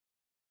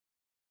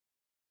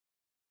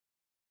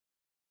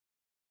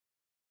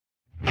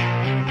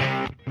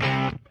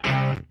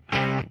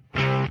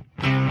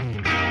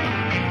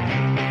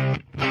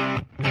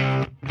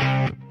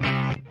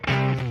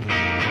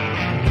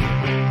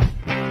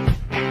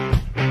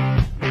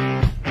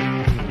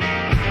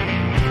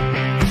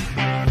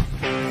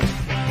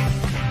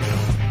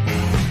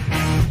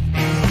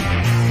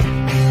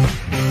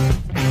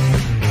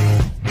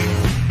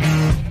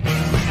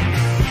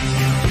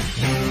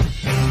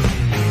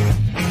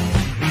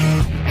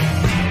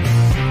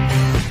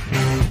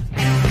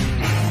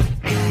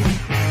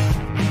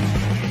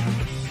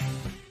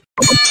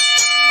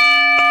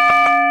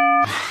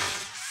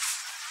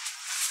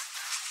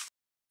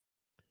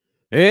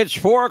It's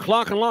 4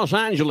 o'clock in Los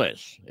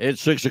Angeles.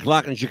 It's 6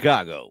 o'clock in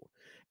Chicago.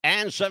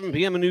 And 7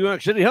 p.m. in New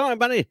York City. Hello,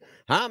 everybody.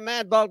 I'm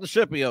Mad Dog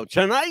DeCipio.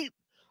 Tonight,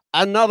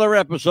 another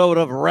episode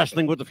of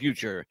Wrestling with the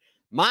Future.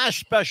 My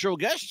special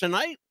guest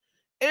tonight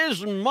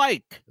is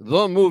Mike,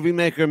 the Movie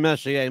Maker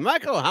Messier.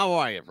 Michael, how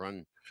are you,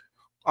 friend?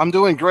 I'm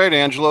doing great,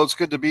 Angelo. It's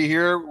good to be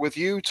here with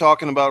you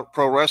talking about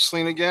pro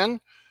wrestling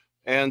again.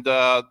 And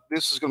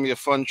this is going to be a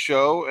fun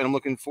show, and I'm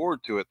looking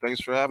forward to it.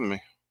 Thanks for having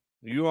me.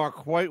 You are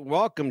quite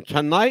welcome.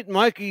 Tonight,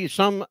 Mikey,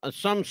 some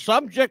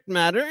subject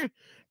matter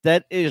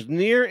that is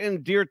near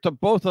and dear to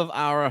both of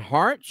our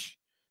hearts,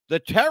 the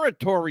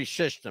territory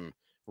system,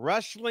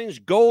 wrestling's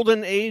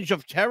golden age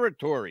of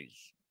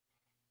territories.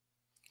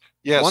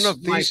 Yes. One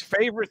of my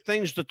favorite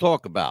things to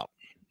talk about.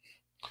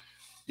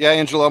 Yeah,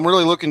 Angelo, I'm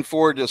really looking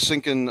forward to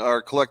sinking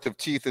our collective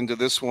teeth into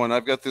this one.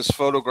 I've got this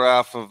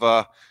photograph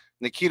of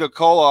Nikita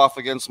Koloff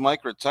against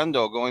Mike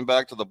Rotundo going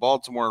back to the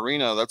Baltimore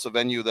Arena. That's a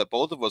venue that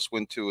both of us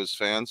went to as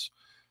fans.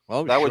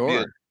 Oh, that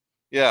sure.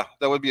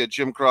 would be a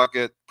Jim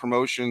Crockett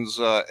Promotions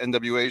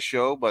NWA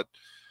show. But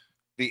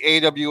the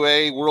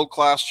AWA World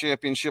Class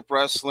Championship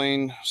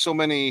Wrestling, so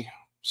many,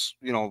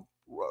 the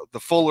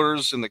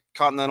Fullers in the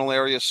Continental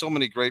area, so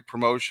many great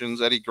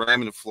promotions. Eddie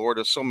Graham in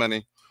Florida, so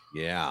many.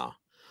 Yeah.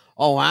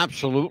 Oh,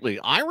 absolutely.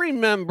 I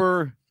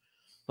remember.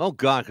 Oh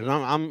God, because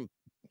I'm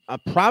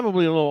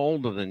probably a little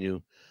older than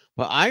you.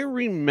 But I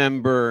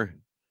remember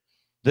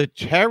the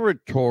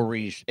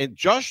territories, and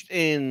just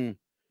in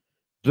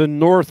the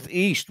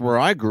Northeast where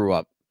I grew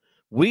up,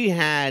 we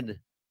had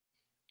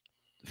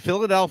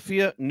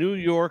Philadelphia, New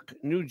York,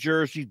 New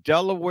Jersey,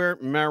 Delaware,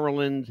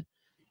 Maryland,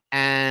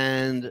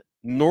 and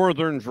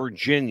Northern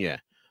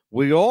Virginia.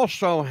 We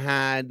also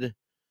had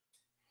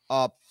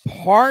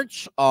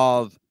parts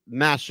of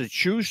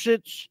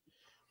Massachusetts,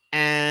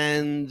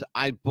 and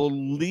I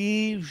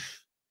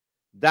believe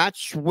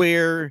that's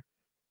where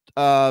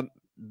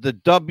the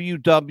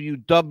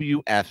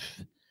WWWF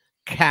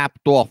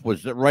capped off,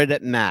 was right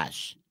at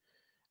Mass.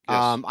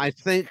 Yes. I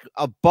think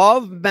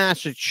above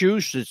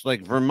Massachusetts,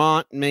 like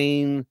Vermont,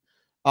 Maine,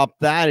 up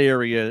that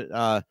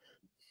area,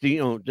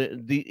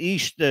 the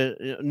east,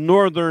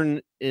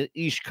 northern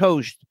East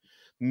Coast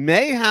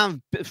may have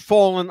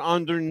fallen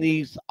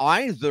underneath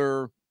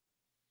either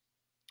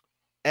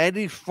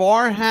Eddie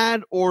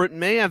Farhad, or it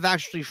may have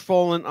actually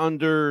fallen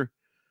under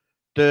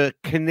the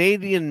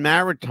Canadian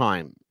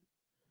Maritime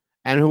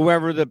and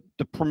whoever the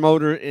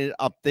promoter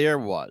up there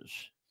was.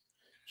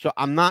 So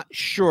I'm not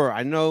sure.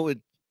 I know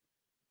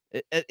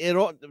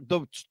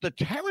the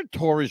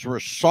territories were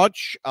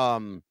such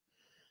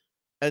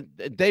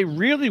they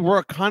really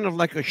were kind of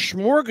like a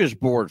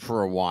smorgasbord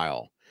for a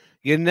while.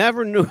 You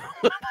never knew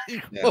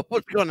what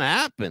was going to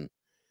happen.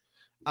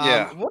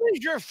 What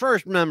is your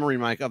first memory,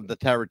 Mike, of the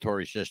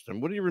territory system?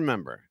 What do you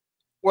remember?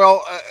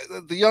 Well,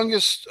 the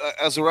youngest,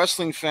 as a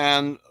wrestling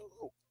fan,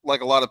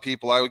 like a lot of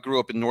people, I grew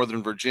up in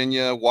Northern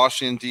Virginia,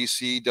 Washington,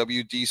 D.C.,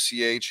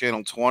 WDCA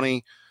Channel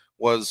 20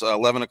 was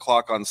 11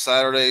 o'clock on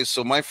Saturdays.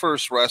 So my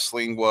first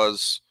wrestling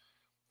was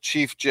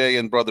Chief J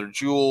and Brother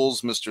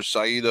Jules, Mr.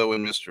 Saito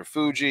and Mr.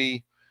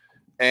 Fuji.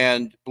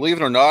 And believe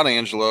it or not,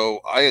 Angelo,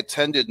 I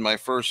attended my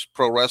first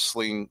pro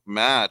wrestling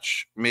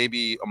match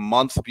maybe a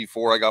month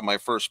before I got my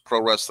first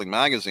pro wrestling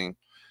magazine.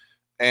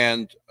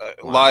 And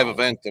live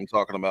event I'm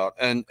talking about.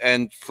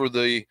 And for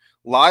the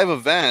live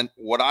event,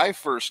 what I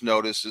first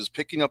noticed is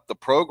picking up the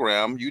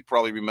program. You'd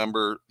probably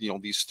remember,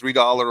 these $3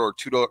 or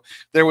 $2.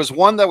 There was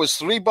one that was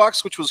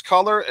 $3, which was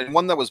color, and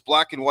one that was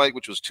black and white,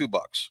 which was $2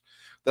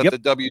 that the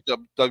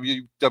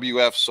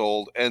WWF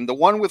sold. And the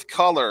one with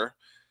color,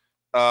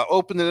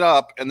 opened it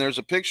up, and there's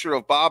a picture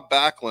of Bob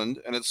Backlund,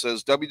 and it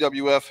says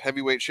WWF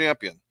Heavyweight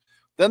Champion.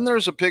 Then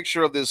there's a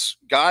picture of this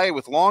guy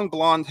with long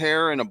blonde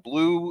hair and a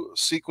blue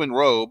sequin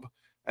robe,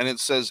 and it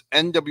says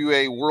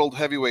NWA World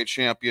Heavyweight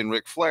Champion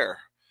Ric Flair.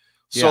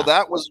 So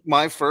that was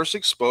my first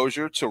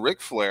exposure to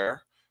Ric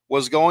Flair,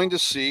 was going to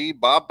see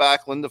Bob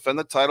Backlund defend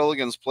the title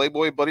against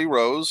Playboy Buddy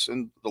Rose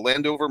in the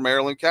Landover,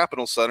 Maryland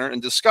Capitol Center,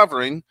 and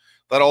discovering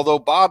that although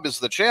Bob is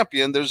the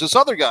champion, there's this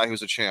other guy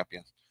who's a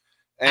champion.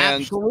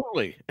 And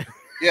absolutely.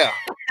 Yeah.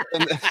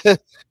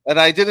 And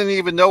I didn't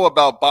even know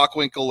about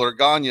Bockwinkel or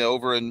Gagne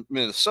over in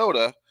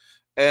Minnesota.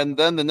 And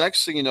then the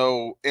next thing you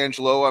know,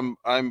 Angelo,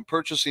 I'm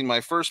purchasing my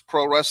first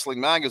pro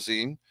wrestling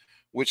magazine,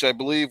 which I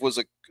believe was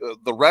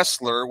The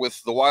Wrestler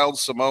with the Wild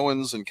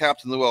Samoans and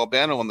Captain Lou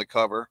Albano on the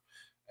cover.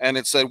 And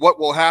it said, "What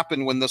will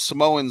happen when the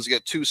Samoans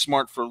get too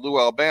smart for Lou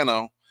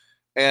Albano?"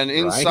 And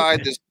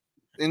inside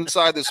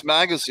this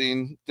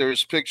magazine,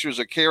 there's pictures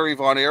of Kerry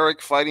Von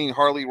Erich fighting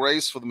Harley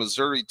Race for the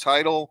Missouri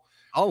title.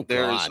 Oh,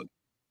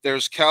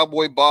 there's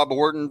Cowboy Bob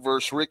Orton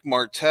versus Rick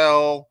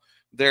Martel.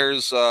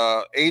 There's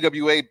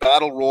AWA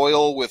Battle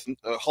Royal with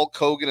Hulk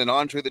Hogan and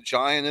Andre the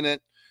Giant in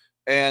it.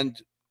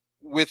 And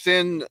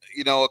within,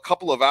 a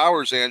couple of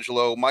hours,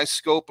 Angelo, my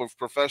scope of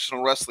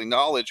professional wrestling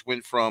knowledge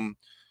went from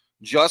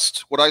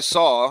just what I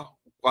saw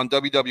on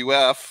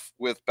WWF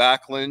with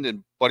Backlund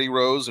and Buddy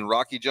Rose and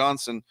Rocky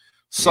Johnson.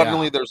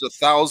 Suddenly there's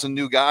 1,000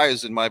 new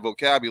guys in my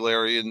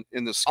vocabulary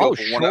in the scope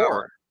of 1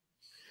 hour.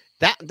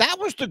 that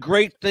was the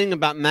great thing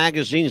about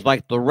magazines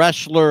like The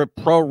Wrestler,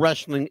 Pro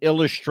Wrestling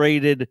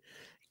Illustrated,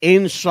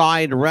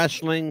 Inside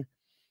Wrestling.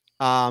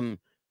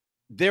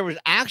 There was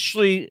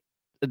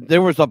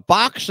a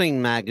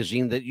boxing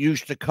magazine that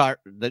used to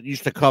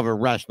cover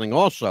wrestling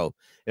also.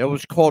 It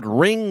was called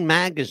Ring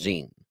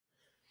Magazine.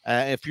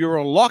 If you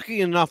were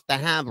lucky enough to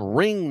have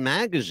Ring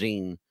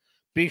Magazine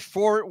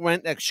before it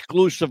went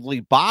exclusively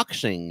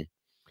boxing,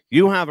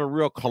 you have a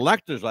real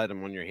collector's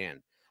item on your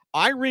hand.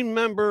 I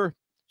remember.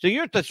 So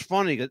that's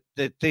funny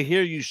to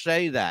hear you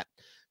say that.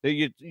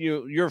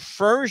 Your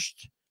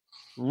first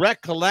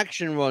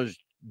recollection was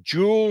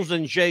Jules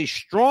and Jay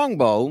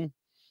Strongbow.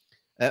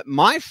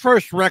 My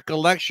first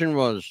recollection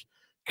was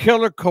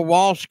Killer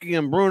Kowalski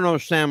and Bruno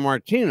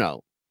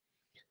Sammartino.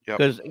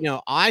 Because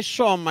I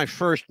saw my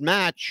first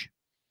match.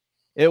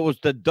 It was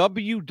the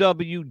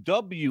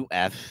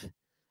WWWF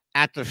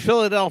at the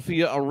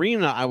Philadelphia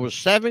Arena. I was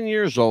 7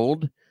 years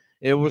old.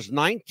 It was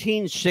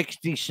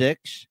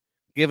 1966.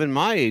 Giving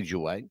my age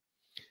away.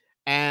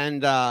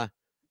 And the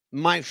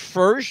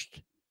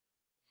first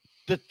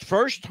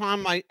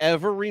time I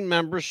ever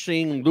remember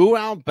seeing Lou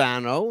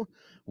Albano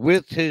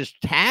with his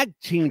tag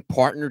team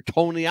partner,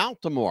 Tony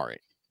Altamore.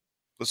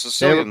 The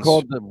Sicilians. They were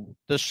called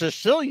the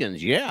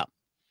Sicilians, yeah.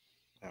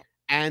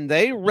 And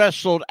they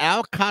wrestled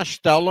Al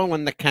Costello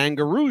and the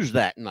Kangaroos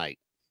that night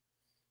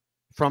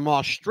from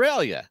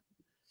Australia.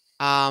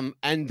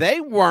 And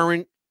they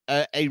weren't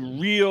a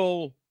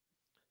real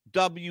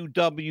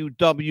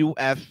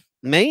WWWF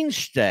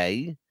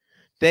mainstay.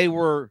 They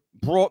were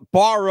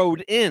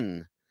borrowed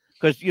in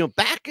because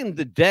back in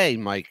the day,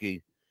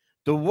 Mikey,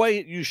 the way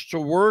it used to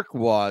work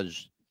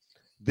was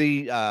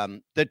the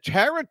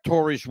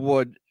territories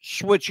would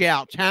switch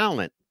out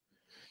talent,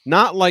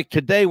 not like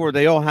today where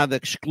they all have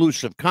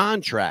exclusive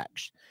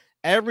contracts.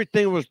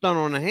 Everything was done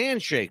on a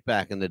handshake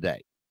back in the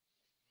day.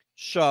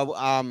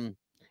 So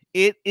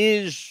it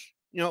is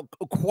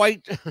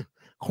quite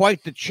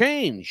the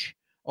change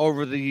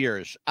over the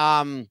years.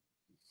 But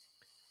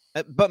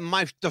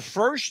the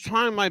first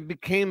time I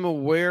became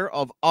aware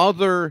of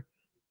other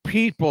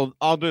people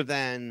other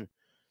than,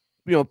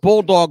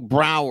 Bulldog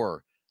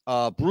Brower,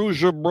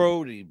 Bruiser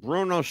Brody,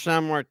 Bruno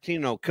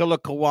Sammartino, Killer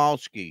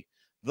Kowalski,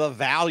 the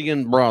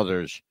Valiant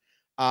Brothers,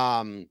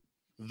 the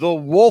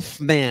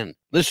Wolfman.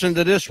 Listen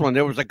to this one.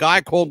 There was a guy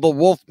called the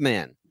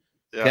Wolfman.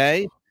 Yeah.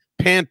 Okay.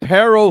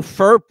 Pampero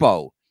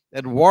Firpo,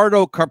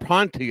 Eduardo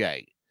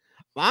Carpentier.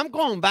 I'm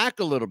going back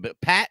a little bit.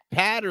 Pat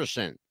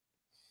Patterson,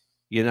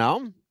 Yeah.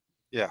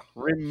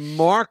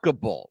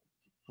 Remarkable.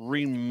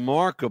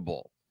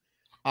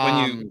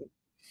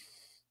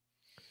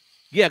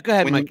 Yeah, go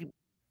ahead, Mike.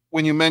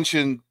 When you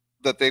mentioned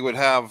that they would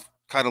have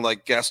kind of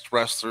like guest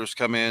wrestlers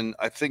come in,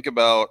 I think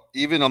about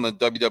even on the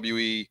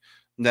WWE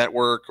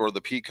Network or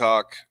the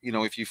Peacock,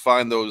 if you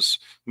find those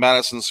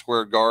Madison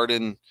Square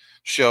Garden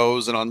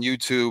shows, and on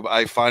YouTube,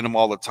 I find them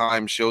all the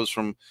time, shows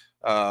from,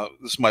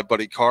 this is my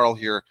buddy Carl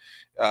here.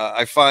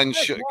 I find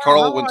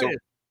Carl went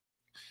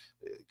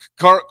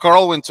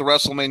to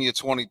WrestleMania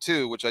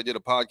 22, which I did a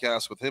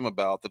podcast with him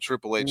about, the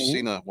Triple H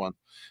Cena one.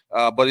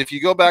 But if you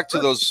go back to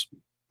those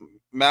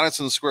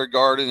Madison Square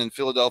Garden and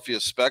Philadelphia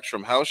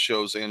Spectrum house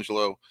shows,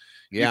 Angelo,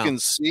 you can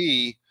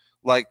see,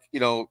 I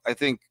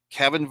think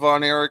Kevin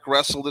Von Erich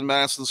wrestled in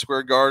Madison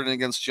Square Garden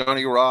against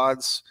Johnny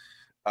Rodz.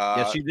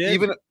 Yes, he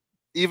did.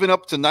 Even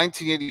up to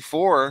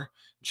 1984.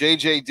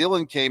 J.J.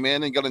 Dillon came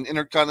in and got an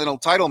Intercontinental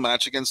title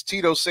match against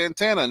Tito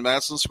Santana in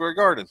Madison Square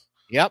Garden.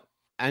 Yep.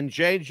 And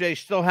J.J.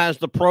 still has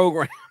the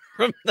program.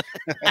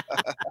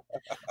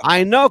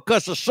 I know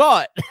because I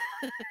saw it.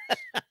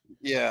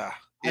 Yeah.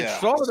 I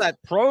saw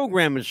that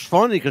program. It's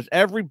funny because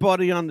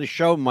everybody on the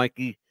show,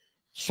 Mikey,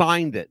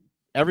 signed it.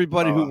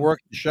 Everybody who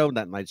worked the show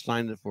that night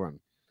signed it for him.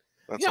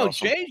 That's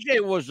awesome.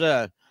 JJ was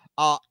a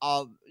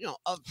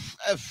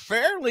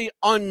fairly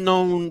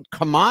unknown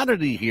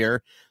commodity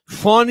here.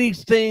 Funny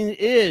thing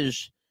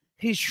is,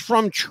 he's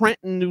from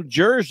Trenton, New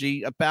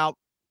Jersey, about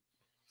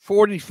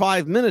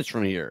 45 minutes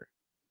from here.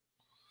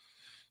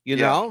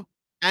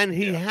 And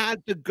he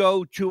had to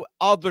go to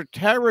other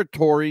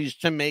territories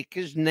to make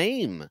his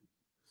name,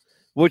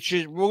 which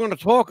is, we're going to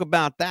talk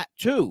about that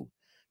too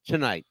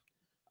tonight.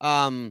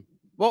 Well,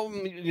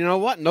 you know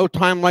what? No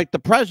time like the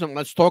present.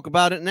 Let's talk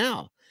about it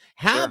now.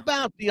 How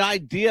about the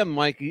idea,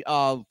 Mikey,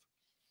 of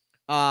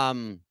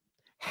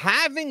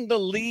having to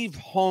leave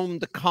home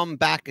to come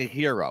back a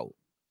hero?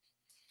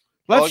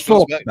 Let's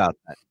talk about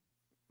that.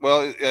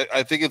 Well,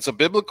 I think it's a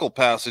biblical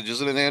passage,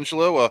 isn't it,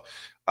 Angelo?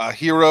 A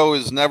hero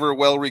is never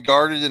well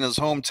regarded in his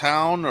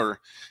hometown, or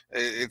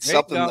it's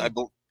something I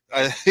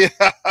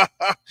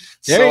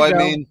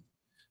mean,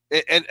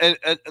 and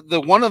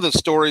the one of the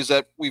stories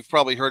that we've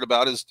probably heard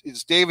about is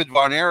David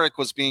Von Erich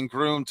was being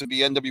groomed to be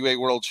NWA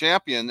World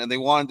Champion, and they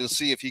wanted to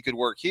see if he could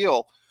work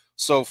heel.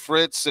 So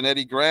Fritz and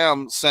Eddie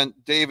Graham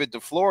sent David to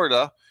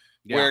Florida,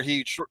 where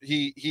he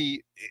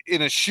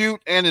in a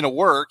shoot and in a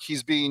work,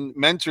 he's being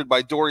mentored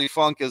by Dory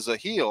Funk as a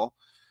heel.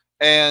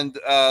 And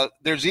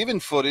there's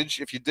even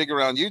footage, if you dig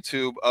around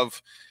YouTube,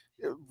 of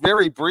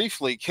very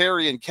briefly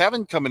Kerry and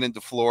Kevin coming into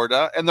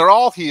Florida, and they're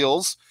all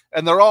heels,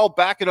 and they're all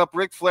backing up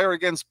Ric Flair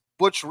against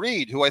Butch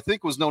Reed, who I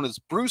think was known as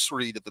Bruce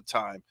Reed at the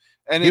time.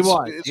 And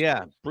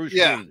Bruce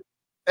Reed.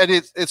 And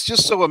it's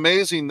just so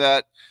amazing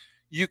that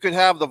you could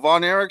have the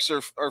Von Erichs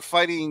are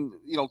fighting,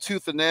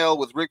 tooth and nail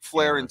with Ric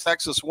Flair in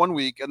Texas one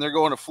week, and they're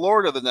going to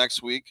Florida the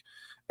next week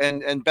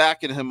and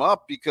backing him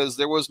up because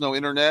there was no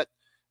internet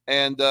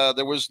and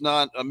there was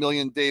not a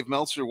million Dave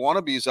Meltzer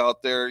wannabes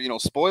out there,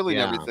 spoiling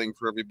everything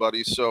for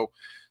everybody. So,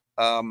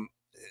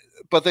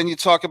 but then you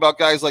talk about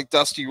guys like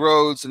Dusty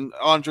Rhodes and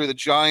Andre the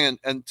Giant,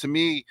 and to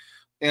me,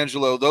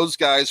 Angelo, those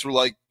guys were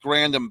like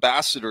brand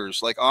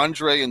ambassadors. Like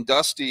Andre and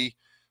Dusty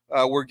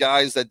were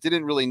guys that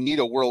didn't really need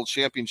a world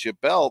championship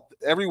belt.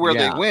 Everywhere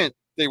they went,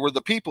 they were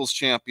the people's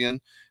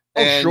champion.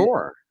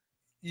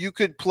 You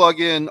could plug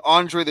in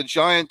Andre the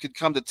Giant could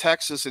come to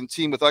Texas and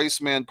team with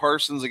Iceman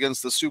Parsons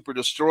against the Super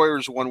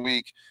Destroyers one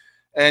week.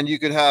 And you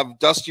could have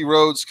Dusty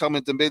Rhodes come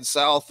into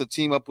Mid-South to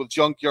team up with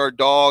Junkyard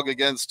Dog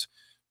against,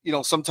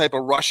 some type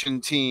of Russian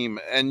team.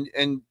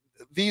 And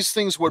these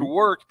things would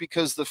work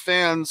because the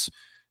fans,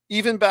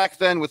 even back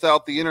then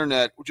without the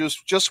internet,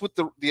 just with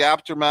the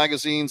Apter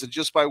magazines and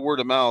just by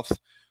word of mouth,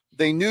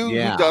 they knew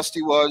who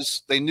Dusty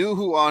was. They knew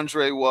who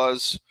Andre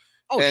was.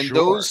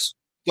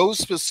 Those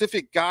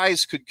specific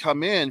guys could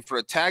come in for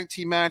a tag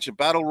team match, a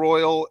battle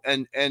royal,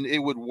 and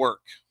it would work.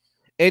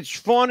 It's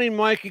funny,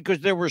 Mikey, because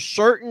there were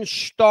certain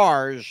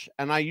stars,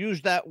 and I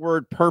use that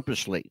word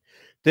purposely.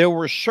 There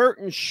were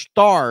certain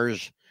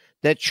stars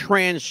that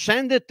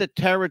transcended the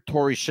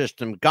territory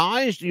system.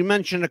 Guys, you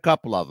mentioned a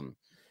couple of them.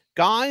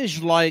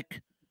 Guys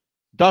like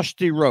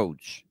Dusty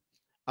Rhodes,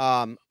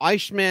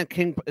 Iceman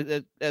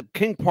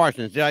King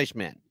Parsons, the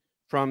Iceman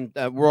from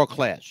World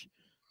Class.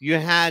 You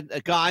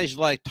had guys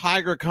like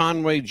Tiger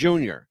Conway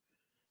Jr.,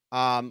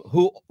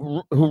 who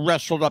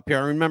wrestled up here.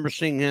 I remember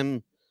seeing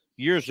him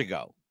years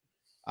ago.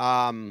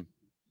 The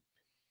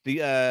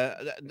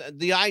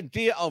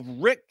idea of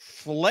Ric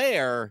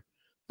Flair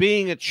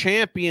being a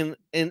champion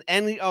in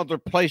any other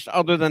place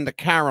other than the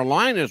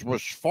Carolinas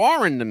was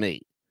foreign to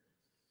me.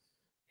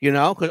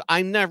 Because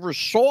I never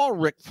saw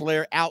Ric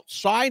Flair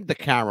outside the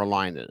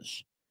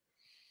Carolinas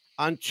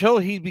until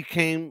he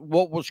became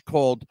what was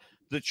called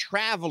the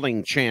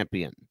traveling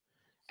champion.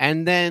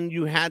 And then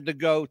you had to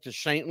go to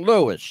St.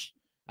 Louis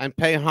and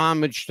pay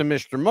homage to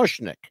Mr.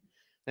 Mushnick.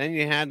 Then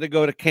you had to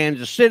go to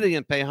Kansas City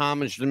and pay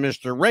homage to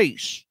Mr.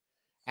 Race,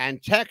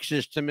 and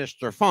Texas to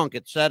Mr. Funk,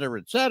 et cetera,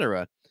 et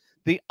cetera.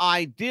 The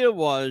idea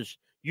was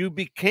you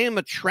became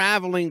a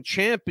traveling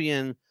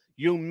champion.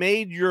 You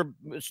made your,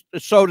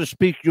 so to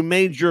speak, you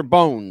made your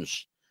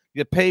bones.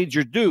 You paid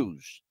your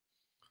dues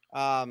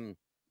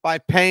by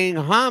paying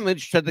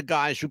homage to the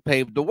guys who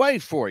paved the way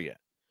for you.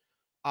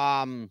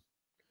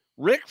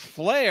 Ric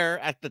Flair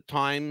at the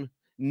time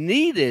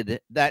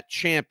needed that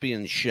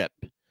championship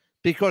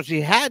because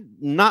he had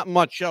not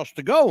much else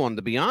to go on,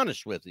 to be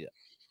honest with you.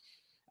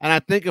 And I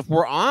think if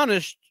we're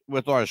honest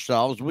with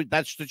ourselves,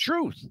 that's the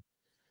truth.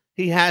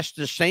 He has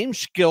the same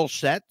skill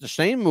set, the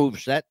same move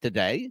set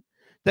today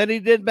that he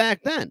did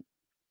back then.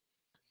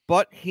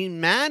 But he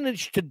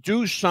managed to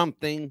do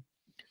something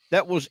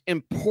that was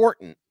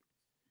important.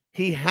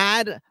 He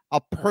had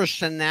a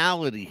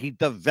personality. He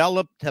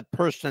developed a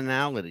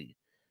personality,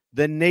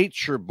 the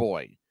Nature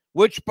Boy,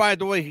 which, by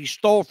the way, he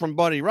stole from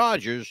Buddy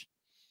Rogers,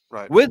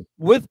 right?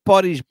 With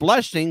Buddy's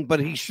blessing. But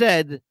he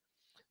said,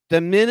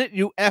 "The minute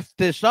you F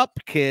this up,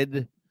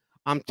 kid,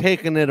 I'm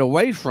taking it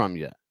away from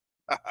you."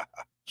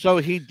 So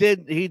he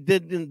did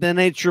the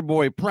Nature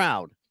Boy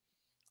proud.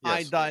 Yes.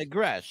 I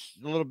digress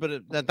a little bit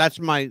of that. That's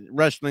my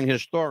wrestling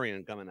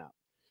historian coming out.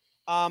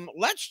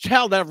 Let's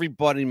tell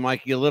everybody,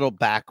 Mikey, a little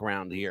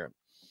background here.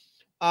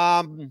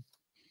 The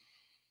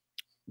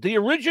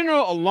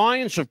original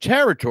Alliance of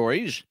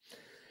Territories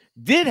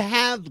did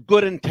have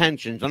good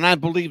intentions, and I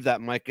believe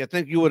that, Mike. I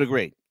think you would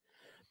agree.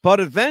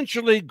 But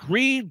eventually,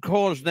 greed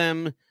caused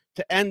them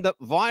to end up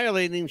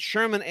violating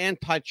Sherman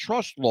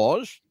antitrust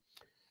laws,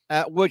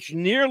 which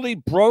nearly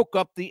broke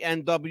up the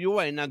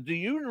NWA. Now, do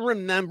you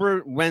remember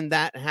when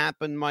that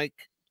happened,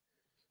 Mike?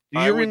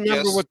 Do you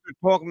remember what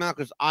you're talking about?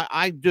 Because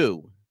I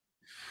do.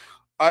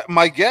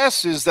 My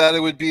guess is that it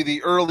would be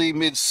the early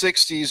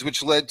mid-'60s,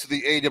 which led to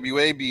the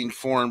AWA being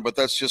formed, but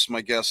that's just my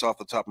guess off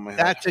the top of my head.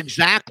 That's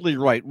exactly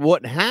right.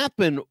 What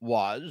happened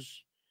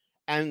was,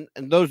 and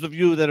those of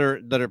you that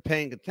are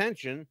paying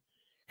attention,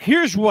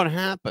 here's what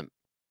happened.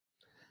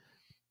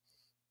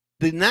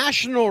 The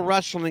National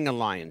Wrestling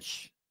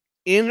Alliance,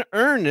 in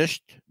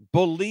earnest,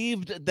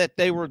 believed that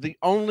they were the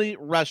only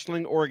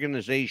wrestling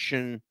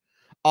organization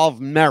of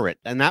merit,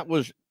 and that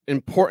was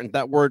important,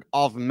 that word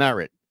of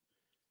merit,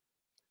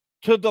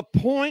 to the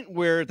point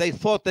where they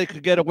thought they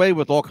could get away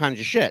with all kinds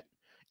of shit,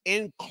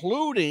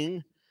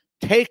 including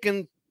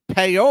taking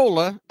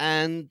payola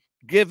and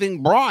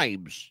giving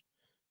bribes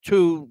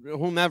to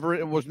whomever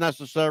it was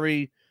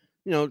necessary,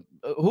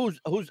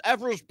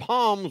 whosever's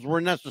palms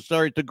were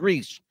necessary to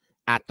grease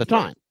at the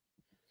time.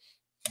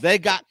 They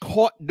got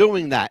caught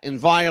doing that in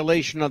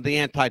violation of the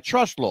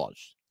antitrust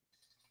laws.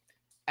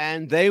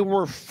 And they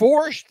were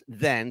forced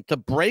then to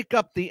break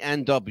up the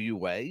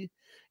NWA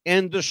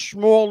in the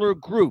smaller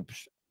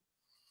groups,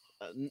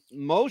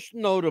 most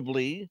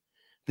notably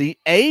the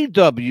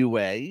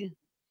AWA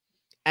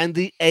and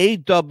the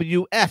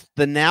AWF,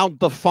 the now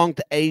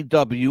defunct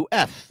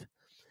AWF.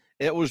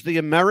 It was the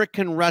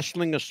American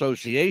Wrestling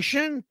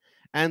Association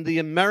and the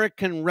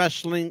American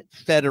Wrestling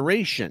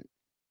Federation.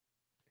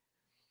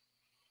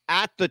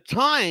 At the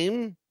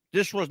time,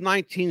 this was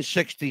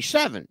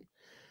 1967,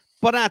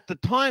 but at the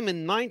time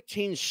in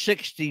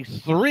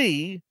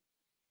 1963,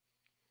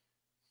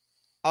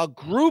 a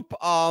group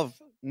of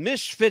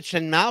misfits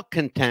and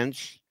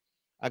malcontents,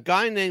 a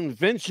guy named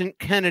Vincent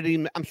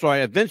James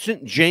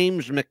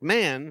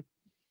McMahon,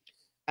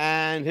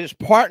 and his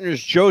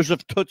partners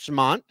Joseph Toots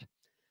Mondt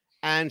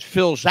and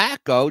Phil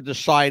Zacco,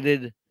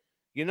 decided,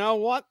 you know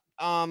what?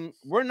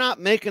 We're not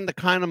making the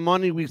kind of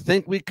money we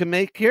think we can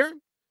make here.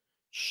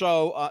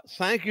 So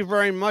thank you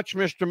very much,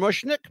 Mr.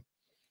 Mushnick.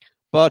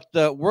 But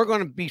we're going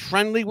to be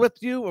friendly with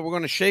you, and we're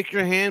going to shake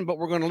your hand, but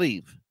we're going to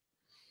leave.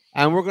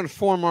 And we're going to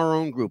form our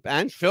own group.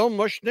 And Phil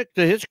Mushnick,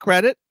 to his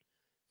credit,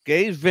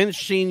 gave Vince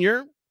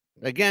Sr.,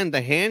 again,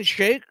 the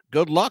handshake.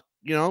 Good luck,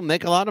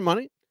 make a lot of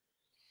money.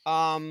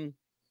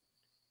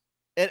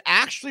 It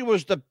actually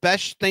was the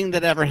best thing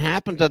that ever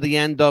happened to the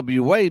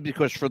NWA,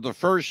 because for the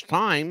first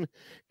time,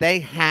 they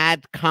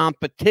had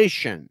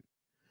competition.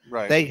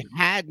 Right. They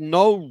had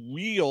no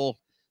real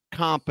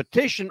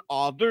competition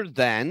other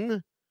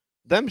than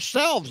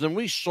themselves. And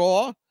we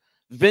saw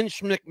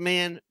Vince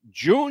McMahon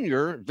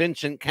Jr.,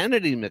 Vincent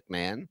Kennedy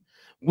McMahon,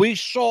 we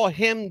saw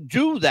him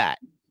do that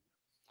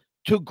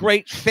to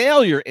great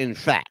failure, in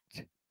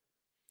fact.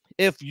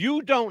 If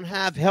you don't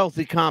have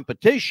healthy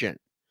competition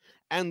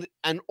and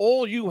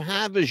all you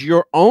have is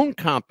your own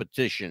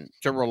competition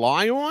to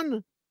rely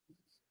on,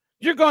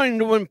 you're going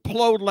to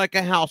implode like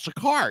a house of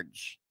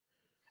cards.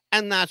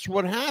 And that's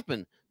what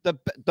happened.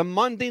 The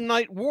Monday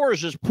Night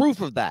Wars is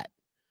proof of that.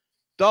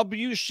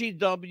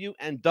 WCW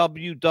and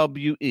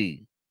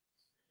WWE.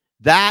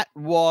 That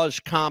was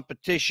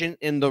competition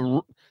in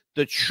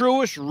the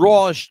truest,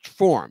 rawest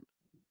form,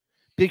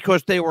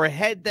 because they were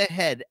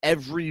head-to-head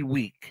every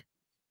week.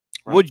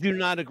 Right. Would you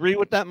not agree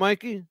with that,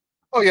 Mikey?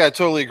 Oh, yeah, I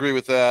totally agree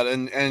with that.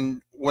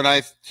 And when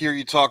I hear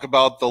you talk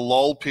about the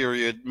lull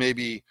period,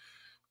 maybe,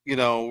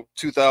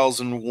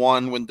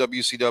 2001 when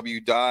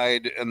WCW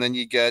died, and then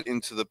you get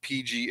into the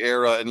PG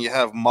era and you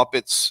have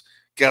Muppets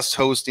guest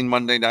hosting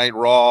Monday Night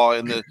Raw,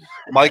 and the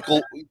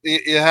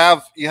you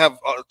have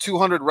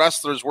 200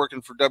 wrestlers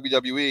working for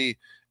WWE,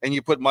 and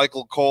you put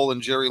Michael Cole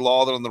and Jerry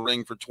Lawler in the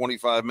ring for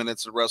 25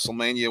 minutes at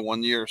WrestleMania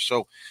one year.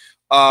 So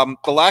the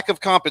lack of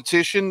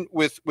competition,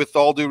 with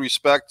all due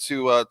respect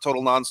to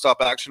Total Nonstop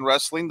Action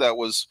Wrestling, that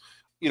was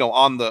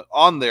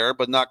on there,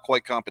 but not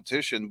quite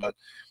competition. But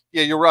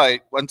yeah, you're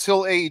right.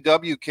 Until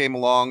AEW came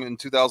along in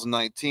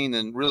 2019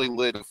 and really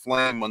lit a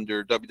flame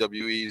under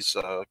WWE's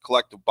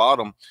collective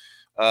bottom,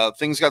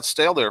 things got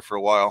stale there for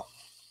a while.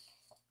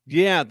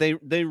 Yeah,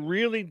 they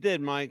really did,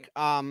 Mike.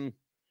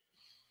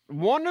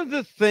 One of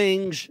the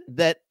things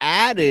that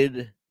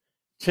added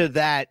to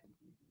that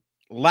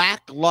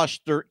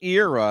lackluster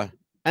era,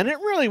 and it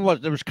really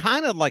was, there was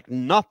kind of like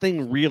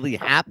nothing really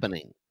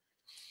happening.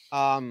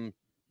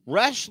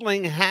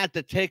 Wrestling had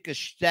to take a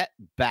step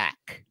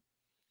back.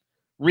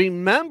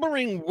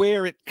 Remembering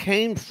where it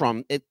came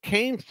from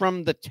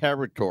the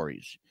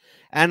territories.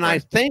 And I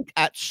think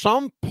at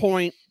some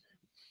point,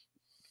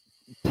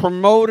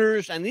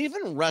 promoters and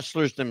even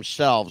wrestlers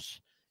themselves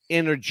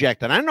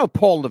interjected. I know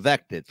Paul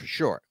Levesque did for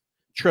sure,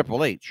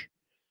 Triple H.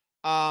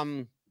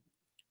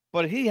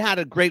 But he had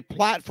a great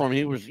platform.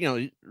 He was,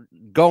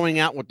 going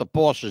out with the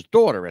boss's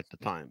daughter at the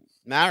time,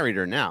 married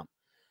her now.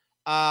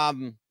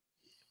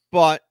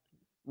 But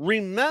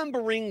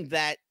remembering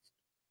that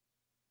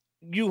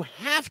you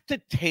have to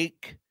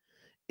take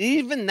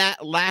even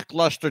that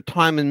lackluster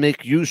time and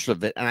make use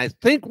of it. And I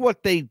think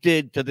what they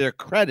did, to their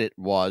credit,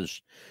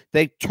 was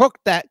they took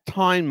that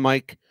time,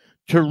 Mike,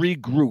 to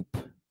regroup.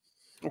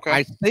 Okay.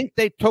 I think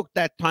they took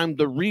that time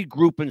to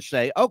regroup and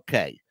say,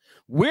 okay,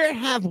 where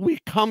have we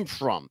come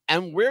from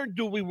and where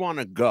do we want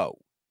to go?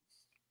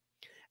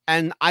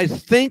 And I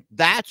think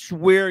that's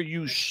where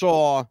you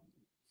saw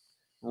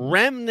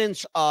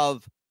remnants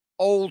of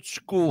old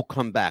school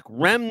come back,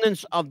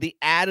 remnants of the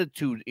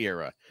Attitude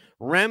Era,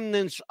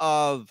 remnants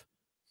of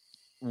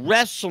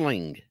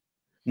wrestling,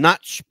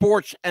 not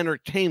sports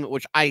entertainment,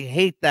 which I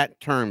hate that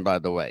term, by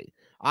the way.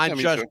 I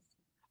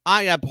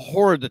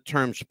abhor the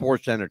term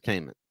sports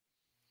entertainment.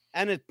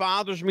 And it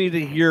bothers me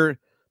to hear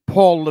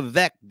Paul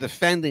Levesque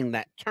defending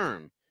that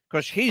term,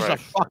 because he's a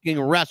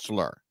fucking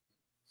wrestler.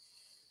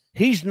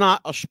 He's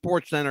not a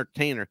sports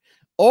entertainer.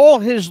 All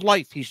his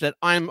life, he said,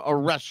 I'm a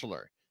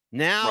wrestler.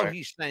 Now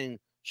he's saying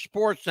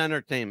sports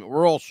entertainment.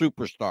 We're all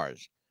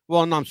superstars.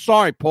 Well, and I'm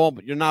sorry, Paul,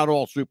 but you're not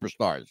all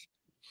superstars.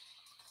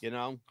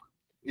 Yeah.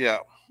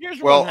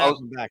 Here's what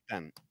happened back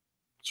then.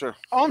 Sure.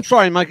 Oh, I'm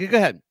sorry, Mikey. Go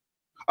ahead.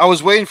 I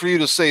was waiting for you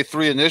to say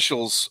three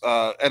initials,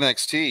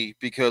 NXT,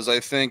 because I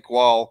think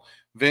while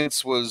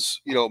Vince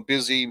was,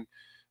 busy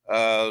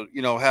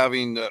You know,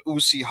 having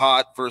Uzi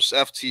Hot versus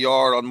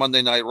FTR on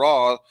Monday Night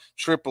Raw.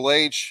 Triple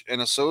H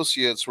and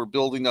associates were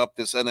building up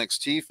this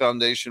NXT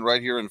foundation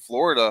right here in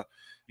Florida.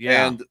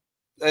 Yeah.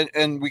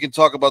 And we can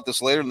talk about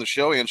this later in the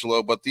show,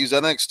 Angelo, but these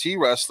NXT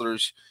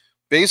wrestlers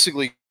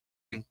basically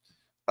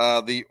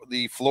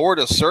the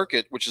Florida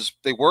circuit, which is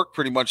they work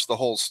pretty much the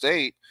whole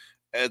state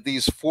at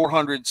these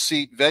 400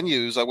 seat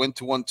venues. I went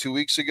to one 2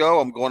 weeks ago.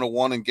 I'm going to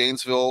one in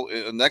Gainesville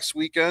next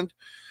weekend.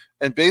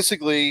 And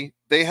basically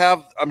they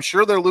have, I'm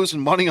sure they're losing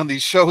money on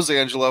these shows,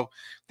 Angelo.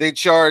 They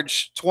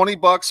charge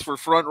 $20 for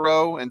front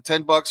row and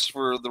 $10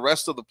 for the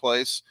rest of the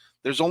place.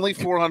 There's only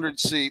 400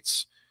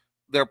 seats.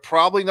 They're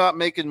probably not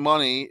making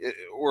money,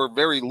 or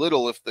very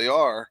little if they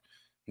are.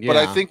 Yeah. But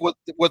I think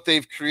what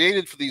they've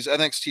created for these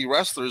NXT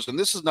wrestlers, and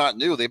this is not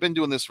new, they've been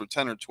doing this for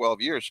 10 or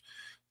 12 years.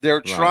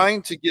 They're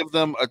trying to give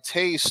them a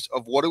taste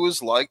of what it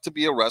was like to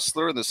be a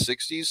wrestler in the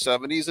 60s,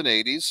 70s, and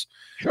 80s.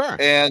 Sure.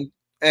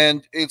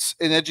 And it's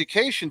an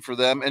education for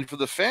them. And for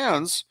the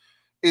fans,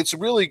 it's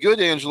really good,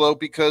 Angelo,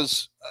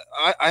 because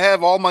I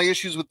have all my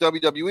issues with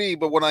WWE,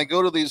 but when I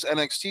go to these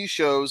NXT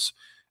shows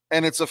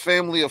and it's a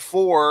family of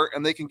four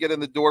and they can get in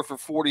the door for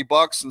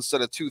 $40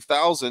 instead of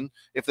 $2,000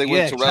 if they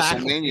went to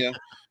WrestleMania.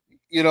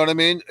 You know what I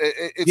mean?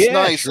 It's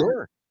nice.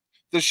 Sure.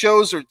 The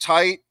shows are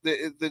tight.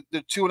 They're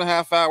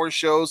 2.5 hour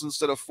shows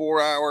instead of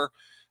 4 hour.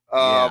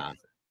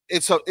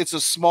 It's a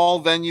small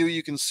venue.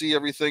 You can see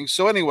everything.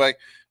 So anyway,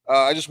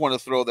 I just want to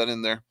throw that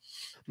in there.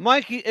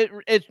 Mikey,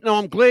 no,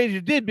 I'm glad you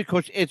did,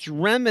 because it's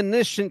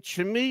reminiscent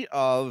to me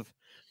of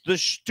the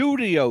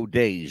studio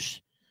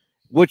days,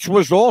 which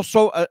was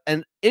also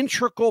an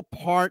integral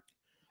part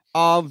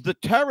of the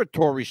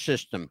territory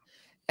system.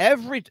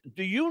 Do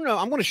you know,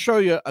 I'm going to show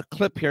you a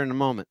clip here in a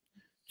moment.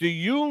 Do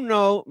you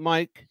know,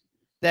 Mike,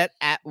 that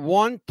at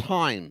one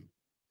time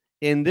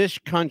in this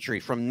country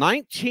from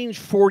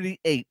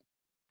 1948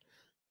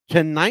 to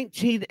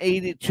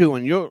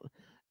 1982,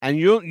 and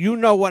you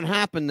know what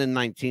happened in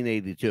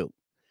 1982,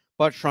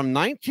 but from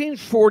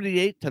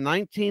 1948 to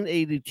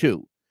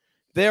 1982,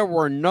 there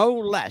were no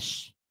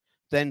less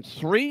than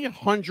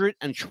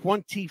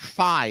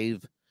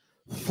 325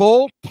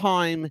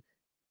 full-time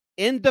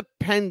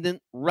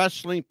independent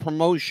wrestling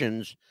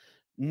promotions,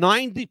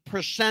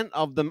 90%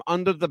 of them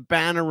under the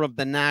banner of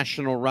the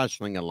National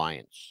Wrestling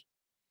Alliance.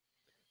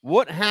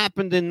 What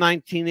happened in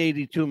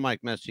 1982,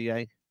 Mike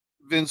Messier?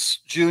 Vince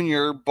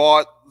Jr.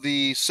 bought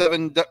the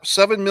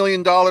 $7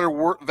 million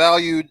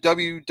value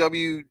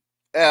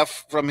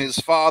WWF from his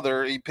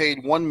father. He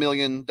paid $1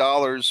 million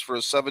for a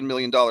 $7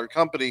 million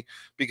company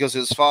because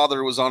his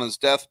father was on his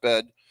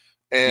deathbed.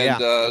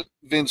 And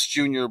Vince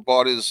Jr.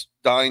 bought his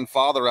dying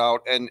father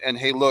out. And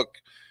hey, look,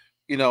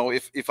 you know,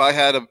 if I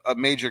had a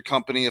major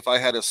company, if I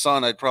had a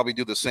son, I'd probably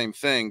do the same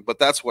thing. But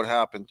that's what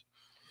happened.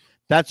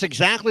 That's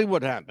exactly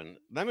what happened.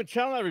 Let me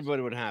tell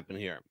everybody what happened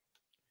here.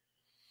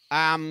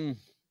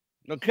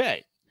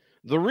 Okay.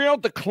 The real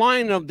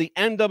decline of the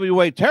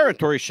NWA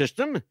territory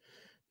system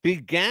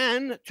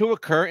began to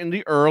occur in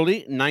the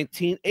early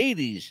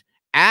 1980s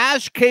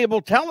as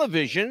cable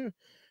television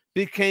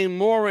became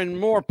more and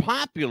more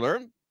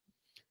popular.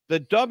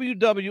 The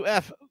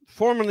WWF,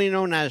 formerly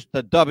known as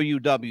the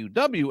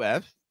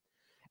WWWF,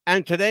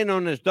 and today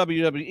known as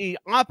WWE,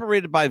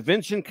 operated by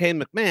Vincent K.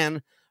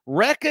 McMahon,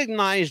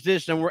 recognized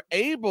this and were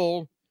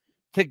able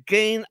to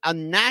gain a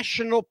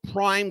national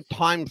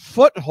primetime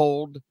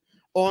foothold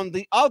on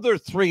the other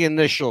three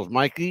initials,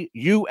 Mikey,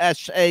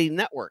 USA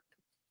Network.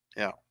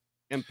 Yeah.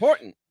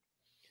 Important.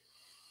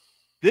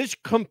 This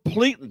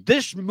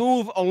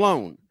move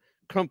alone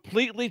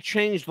completely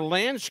changed the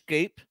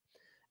landscape,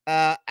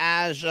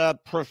 as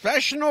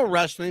professional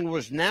wrestling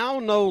was now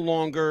no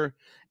longer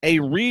a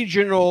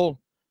regional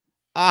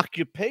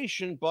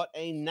occupation, but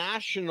a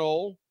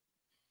national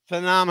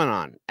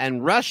phenomenon.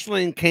 And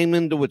wrestling came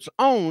into its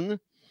own,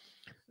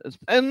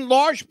 in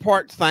large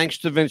part thanks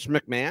to Vince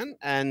McMahon,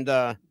 and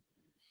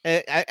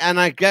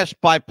I guess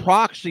by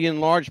proxy, in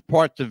large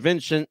part to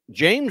Vincent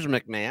James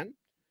McMahon,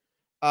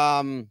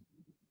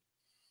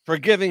 for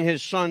giving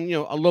his son, you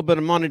know, a little bit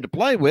of money to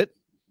play with.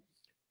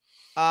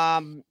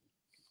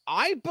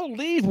 I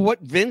believe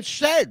what Vince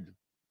said.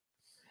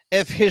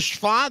 If his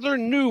father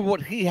knew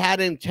what he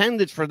had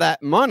intended for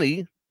that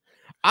money,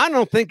 I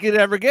don't think he'd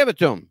ever give it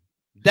to him.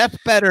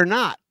 Deathbed or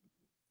not.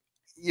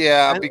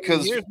 Yeah, and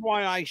because here's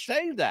why I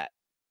say that.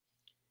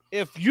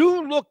 If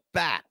you look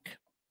back,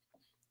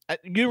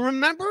 you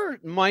remember,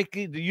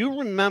 Mikey, do you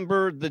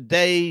remember the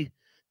day,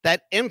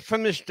 that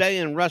infamous day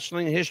in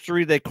wrestling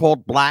history they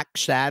called Black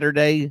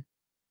Saturday?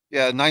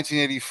 Yeah,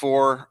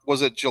 1984.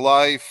 Was it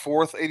July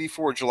 4th,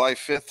 84, July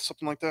 5th,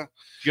 something like that?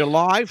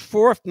 July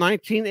 4th,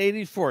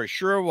 1984.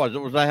 Sure was. It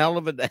was a hell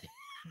of a day.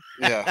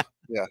 Yeah.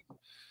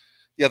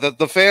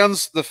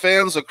 The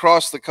fans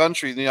across the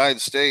country in the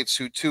United States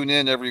who tune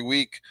in every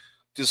week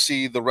to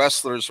see the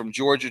wrestlers from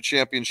Georgia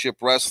Championship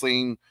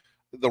Wrestling,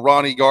 the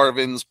Ronnie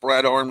Garvins,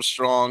 Brad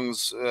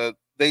Armstrongs,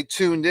 they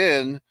tuned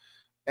in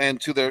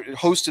and to their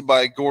hosted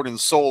by Gordon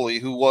Soley,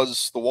 who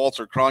was the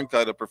Walter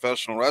Cronkite of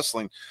professional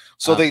wrestling.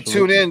 So they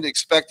tune in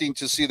expecting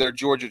to see their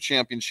Georgia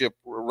Championship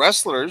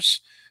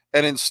wrestlers,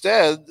 and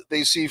instead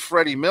they see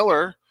Freddie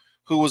Miller,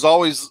 who was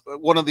always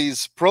one of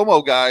these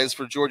promo guys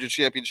for Georgia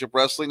Championship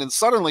Wrestling. And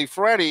suddenly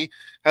Freddie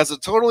has a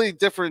totally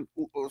different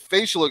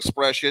facial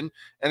expression,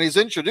 and he's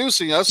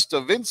introducing us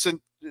to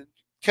Vincent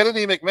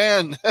Kennedy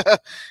McMahon.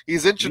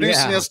 He's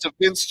introducing us to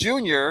Vince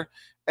Jr.,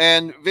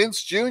 and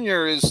Vince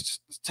Jr. is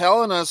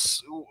telling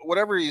us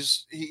whatever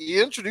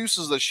he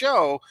introduces the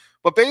show,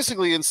 but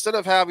basically instead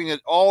of having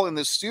it all in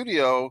the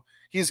studio,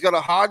 he's got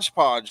a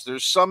hodgepodge.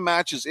 There's some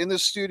matches in the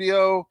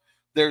studio.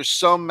 There's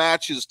some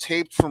matches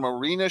taped from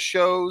arena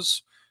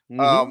shows.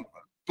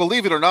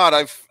 Believe it or not,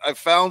 I've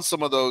found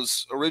some of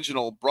those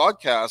original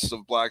broadcasts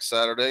of Black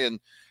Saturday, and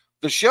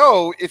the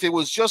show, if it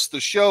was just the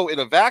show in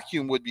a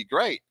vacuum, would be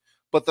great.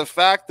 But the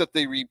fact that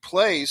they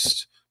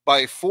replaced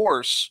by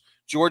force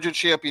Georgia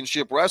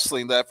Championship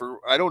Wrestling, that for,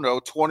 I don't know,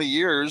 20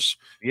 years,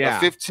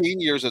 15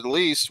 years at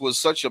least, was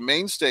such a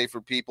mainstay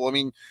for people. I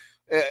mean,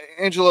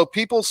 Angelo,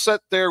 people set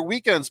their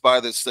weekends by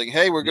this thing.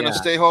 Hey, we're going to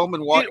stay home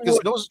and watch.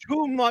 It was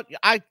too much.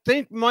 I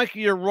think, Mike,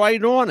 you're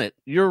right on it.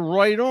 You're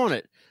right on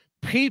it.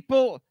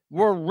 People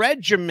were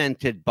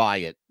regimented by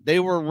it. They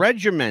were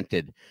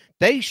regimented.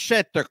 They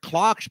set their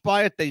clocks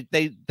by it.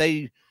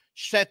 They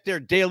set their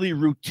daily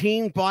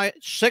routine by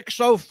it.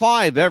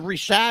 6:05 every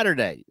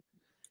Saturday.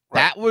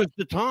 Right. That was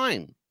the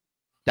time.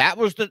 That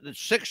was the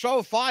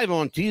 6:05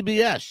 on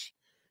TBS.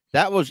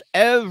 That was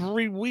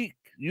every week.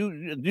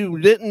 You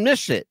didn't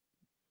miss it.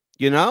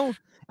 You know,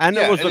 and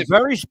it was a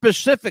very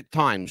specific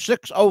time,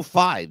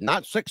 6:05,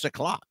 not 6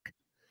 o'clock.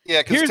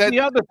 Yeah. Here's the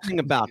other thing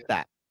about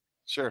that.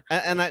 Sure.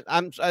 And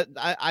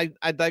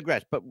I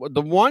digress. But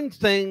the one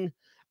thing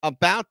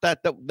about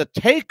that, the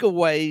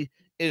takeaway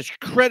is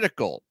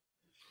critical,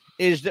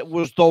 is that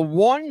was the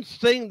one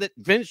thing that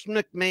Vince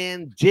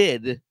McMahon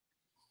did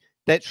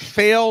that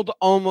failed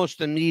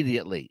almost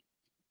immediately,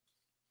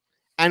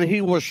 and he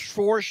was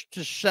forced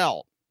to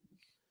sell.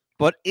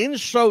 But in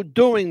so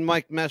doing,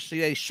 Mike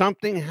Messier,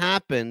 something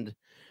happened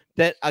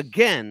that,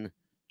 again,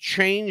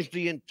 changed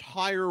the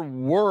entire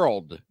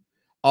world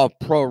of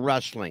pro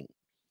wrestling.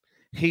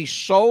 He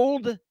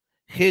sold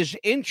his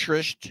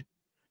interest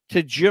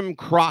to Jim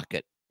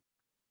Crockett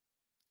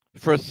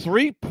for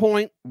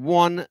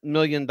 $3.1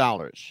 million.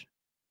 That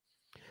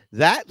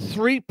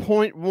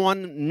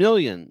 $3.1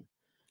 million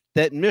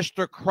that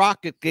Mr.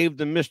 Crockett gave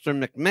to Mr.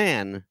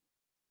 McMahon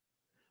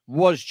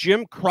was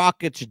Jim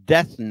Crockett's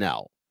death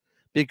knell.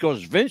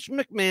 Because Vince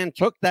McMahon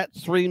took that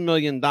 $3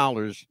 million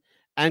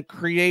and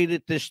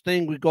created this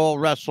thing we call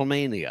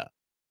WrestleMania.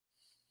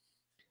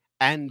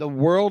 And the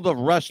world of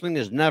wrestling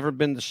has never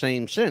been the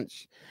same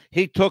since.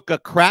 He took a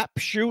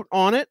crapshoot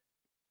on it.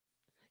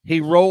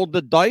 He rolled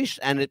the dice,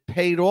 and it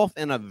paid off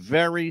in a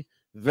very,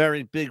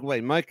 very big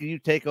way. Mike, you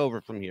take over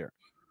from here.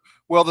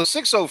 Well, the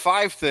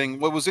 6:05 thing,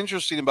 what was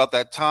interesting about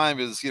that time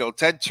is,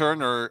 Ted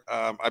Turner,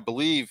 I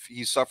believe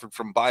he suffered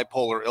from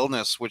bipolar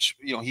illness, which,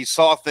 he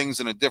saw things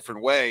in a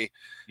different way.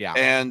 Yeah.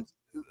 And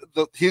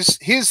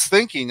his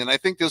thinking, and I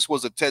think this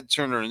was a Ted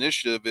Turner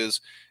initiative,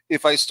 is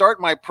if I start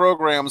my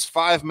programs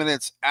 5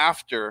 minutes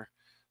after,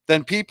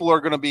 then people are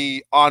going to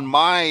be on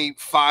my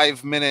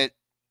 5-minute,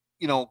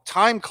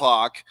 time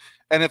clock.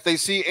 And if they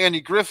see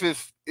Andy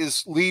Griffith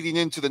is leading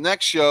into the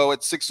next show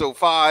at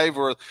 6:05,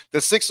 or the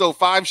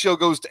 6:05 show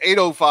goes to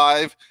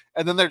 8:05,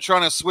 and then they're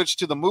trying to switch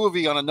to the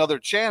movie on another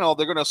channel,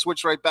 they're going to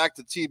switch right back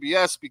to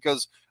TBS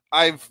because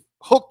I've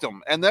hooked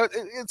them. And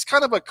it's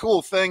kind of a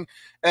cool thing.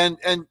 And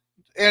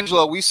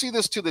Angela, we see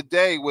this to the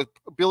day with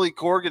Billy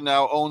Corgan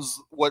now owns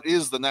what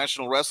is the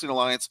National Wrestling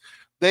Alliance.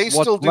 They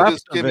still do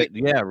this gimmick.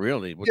 Yeah,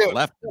 really. What's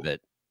left of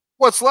it?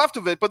 What's left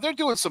of it, but they're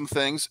doing some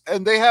things,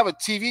 and they have a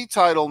TV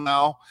title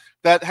now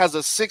that has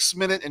a 6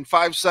 minute and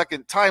 5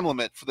 second time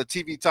limit for the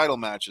TV title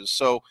matches.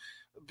 So,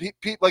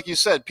 like you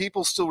said,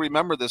 people still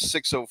remember this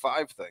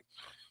 6:05 thing.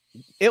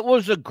 It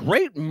was a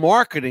great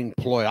marketing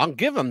ploy. I'll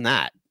give them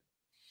that.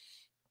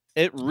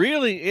 It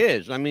really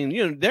is. I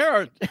mean,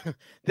 there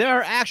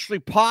are actually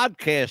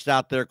podcasts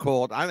out there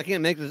called, I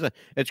can't make this,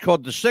 it's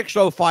called the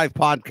 6:05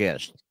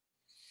 podcast.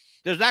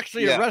 There's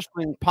actually a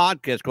wrestling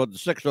podcast called the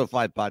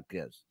 6:05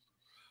 podcast.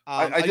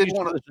 I did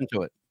want to listen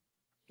to it.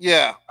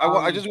 Yeah,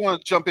 I just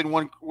want to jump in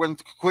one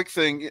quick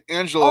thing,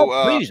 Angelo.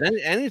 Oh, please,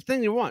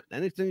 anything you want,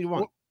 anything you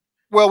want.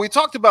 Well, we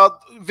talked about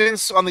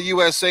Vince on the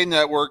USA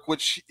Network,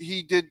 which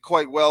he did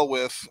quite well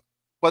with,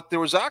 but there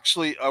was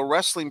actually a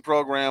wrestling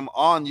program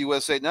on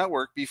USA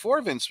Network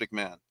before Vince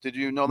McMahon. Did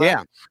you know that?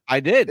 Yeah, I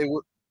did.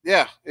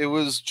 It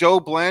was Joe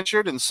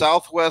Blanchard and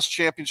Southwest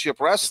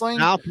Championship Wrestling.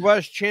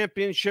 Southwest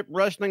Championship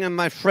Wrestling and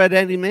my friend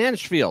Eddie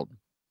Mansfield.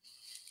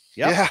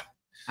 Yep. Yeah,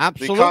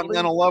 absolutely. The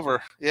Continental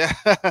Lover. Yeah.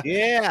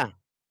 Yeah.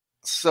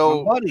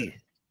 So, my buddy.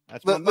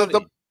 That's my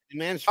buddy.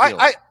 Mansfield.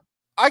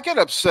 I get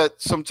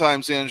upset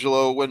sometimes,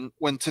 Angelo,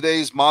 when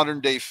today's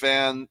modern day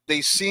fan,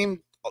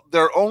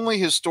 their only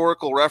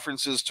historical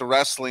references to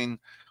wrestling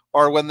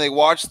are when they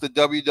watch the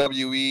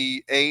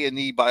WWE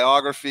A&E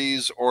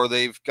biographies, or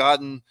they've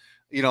gotten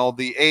you know,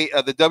 the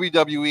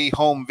WWE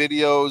home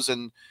videos,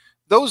 and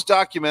those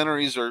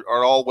documentaries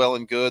are all well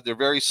and good. They're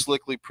very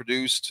slickly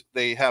produced.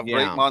 They have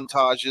great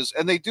montages,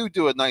 and they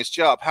do a nice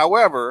job.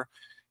 However,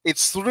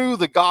 it's through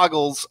the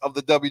goggles of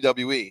the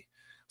WWE.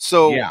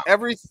 So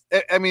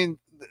I mean,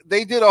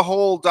 they did a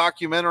whole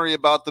documentary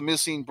about the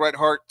missing Bret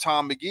Hart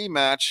Tom McGee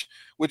match,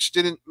 which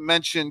didn't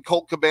mention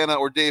Colt Cabana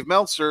or Dave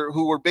Meltzer,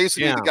 who were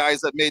basically the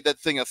guys that made that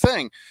thing a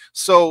thing.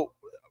 So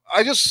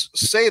I just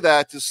say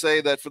that to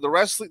say that for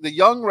the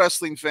young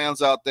wrestling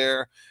fans out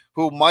there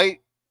who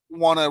might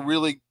want to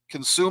really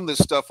consume this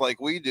stuff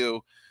like we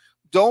do,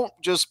 don't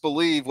just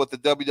believe what the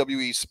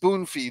WWE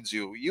spoon feeds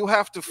you. You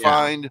have to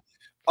find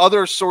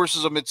other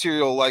sources of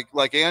material,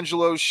 like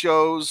Angelo's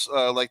shows,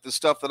 like the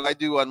stuff that I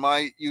do on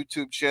my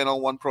YouTube channel,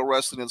 One Pro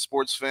Wrestling and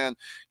Sports Fan.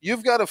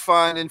 You've got to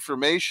find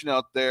information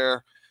out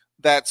there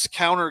that's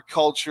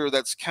counterculture,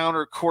 that's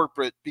counter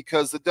corporate,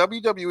 because the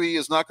WWE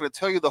is not going to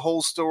tell you the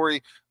whole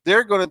story.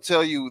 They're going to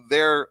tell you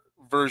their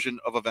version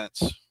of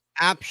events.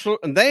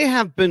 Absolutely. They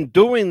have been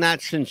doing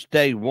that since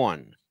day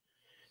one.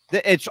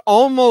 It's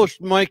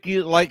almost,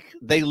 Mikey, like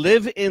they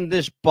live in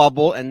this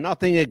bubble and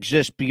nothing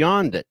exists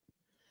beyond it.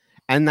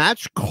 And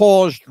that's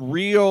caused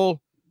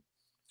real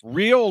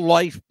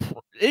life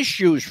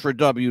issues for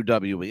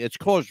WWE. It's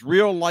caused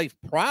real life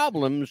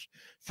problems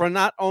for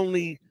not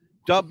only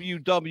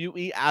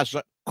WWE as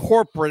a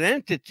corporate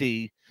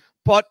entity,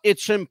 but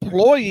its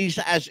employees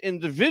as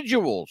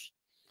individuals,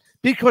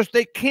 because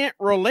they can't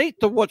relate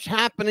to what's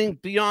happening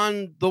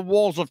beyond the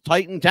walls of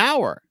Titan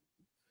Tower.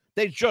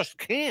 They just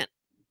can't.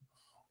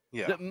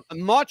 Yeah.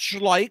 Much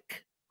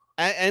like,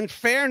 and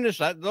fairness,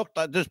 look,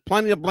 there's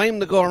plenty of blame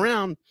to go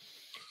around.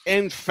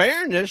 In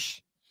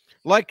fairness,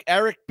 like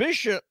Eric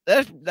Bischoff,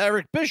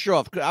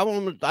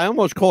 I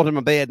almost called him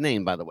a bad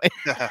name, by the way.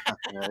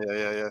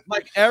 Yeah.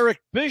 Like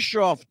Eric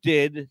Bischoff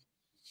did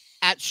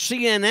at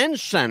CNN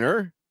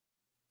Center,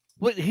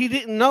 but he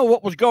didn't know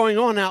what was going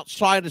on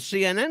outside of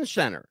CNN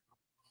Center.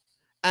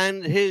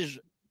 And his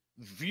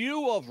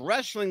view of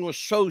wrestling was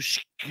so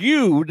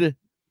skewed,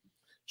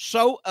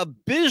 so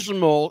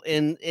abysmal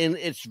in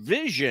its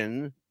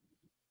vision,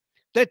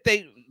 that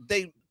they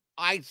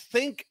I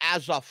think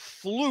as a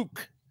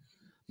fluke,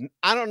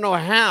 I don't know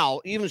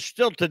how, even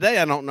still today,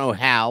 I don't know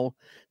how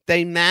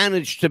they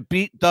managed to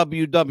beat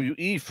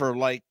WWE for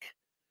like,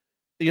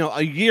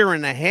 a year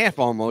and a half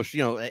almost,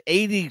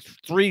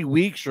 83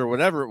 weeks or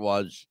whatever it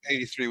was.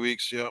 83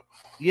 weeks, yep.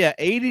 Yeah,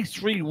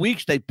 83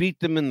 weeks they beat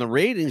them in the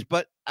ratings.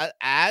 But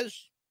as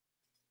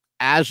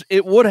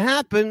it would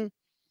happen,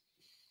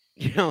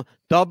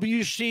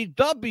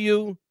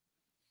 WCW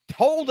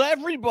told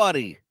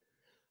everybody,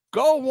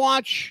 go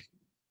watch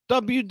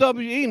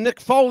WWE.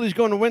 Nick Foley's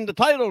going to win the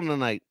title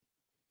tonight.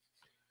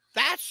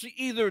 That's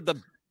either the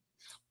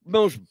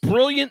most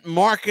brilliant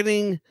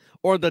marketing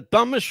or the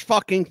dumbest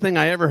fucking thing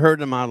I ever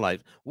heard in my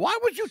life. Why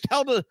would you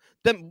tell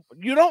them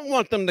you don't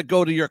want them to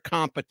go to your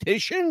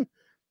competition?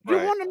 You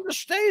want them to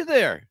stay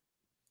there.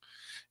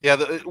 Yeah,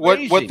 what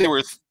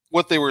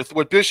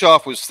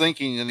Bischoff was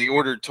thinking, and he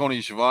ordered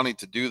Tony Schiavone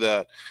to do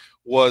that,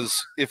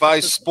 was if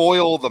I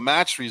spoil the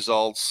match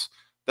results,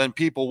 then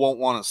people won't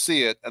want to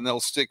see it, and they'll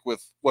stick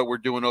with what we're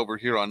doing over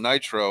here on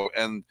Nitro.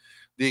 And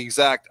the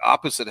exact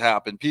opposite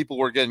happened. People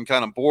were getting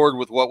kind of bored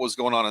with what was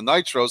going on in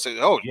Nitro, saying,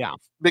 "Oh, yeah,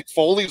 Mick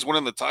Foley's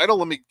winning the title.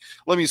 Let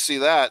me see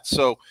that."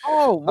 So,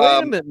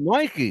 wait a minute,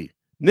 Mikey.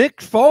 Mick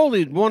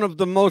Foley, one of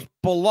the most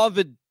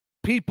beloved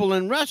people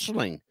in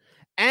wrestling,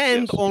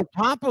 and on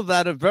top of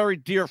that, a very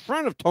dear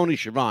friend of Tony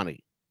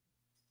Schiavone.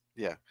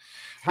 Yeah,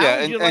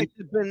 How would you like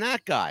to have been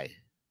that guy?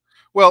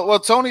 Well,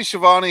 Tony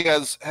Schiavone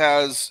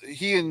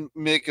he and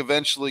Mick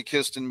eventually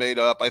kissed and made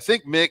up. I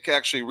think Mick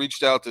actually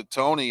reached out to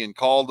Tony and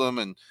called him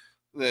and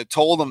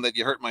told him that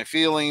you hurt my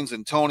feelings,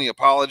 and Tony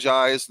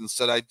apologized and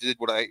said I did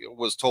what I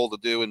was told to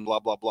do and blah,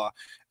 blah, blah.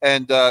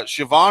 And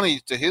Schiavone,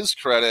 to his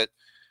credit,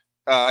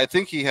 I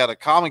think he had a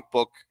comic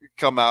book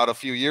come out a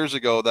few years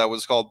ago that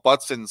was called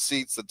Butts in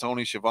Seats, the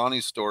Tony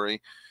Schiavone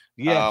story.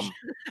 Yes.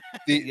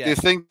 The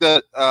thing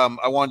that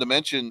I wanted to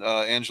mention,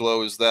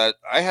 Angelo, is that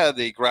I had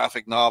a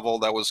graphic novel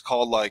that was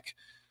called like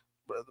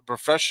the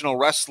Professional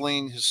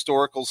Wrestling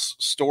Historical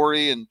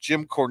Story, and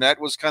Jim Cornette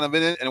was kind of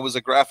in it, and it was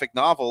a graphic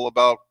novel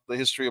about the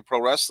history of pro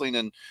wrestling.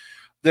 And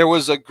there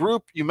was a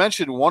group, you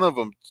mentioned one of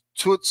them,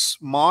 Toots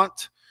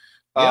Mondt.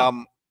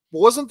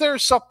 Wasn't there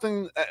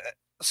something?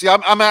 See,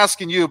 I'm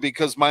asking you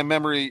because my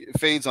memory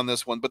fades on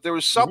this one, but there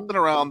was something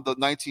around the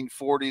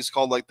 1940s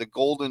called like the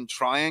Golden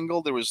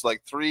Triangle. There was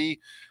like three,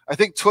 I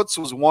think Toots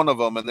was one of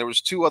them, and there was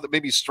two other,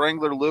 maybe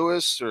Strangler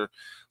Lewis or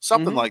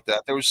something like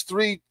that. There was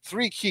three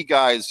key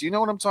guys. Do you know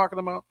what I'm talking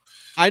about?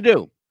 I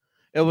do.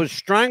 It was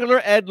Strangler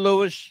Ed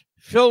Lewis,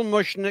 Phil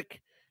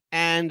Mushnick,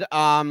 and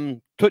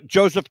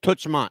Joseph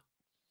Toots Mondt.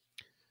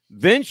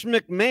 Vince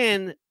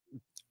McMahon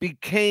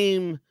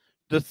became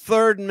the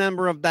third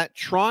member of that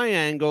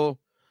triangle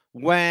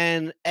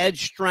when Ed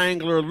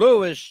Strangler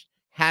Lewis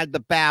had to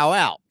bow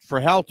out for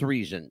health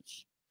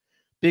reasons,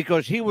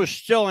 because he was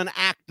still an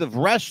active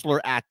wrestler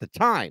at the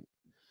time.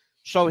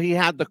 So he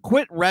had to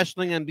quit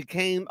wrestling and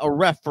became a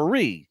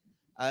referee,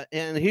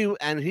 and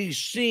he's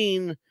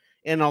seen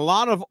in a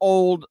lot of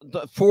old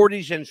the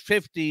 40s and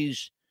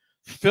 50s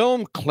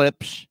film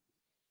clips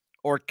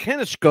or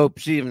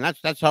kinescopes. Even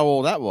that's how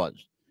old that was.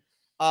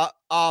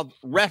 Of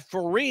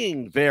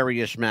refereeing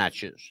various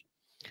matches.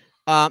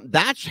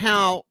 That's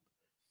how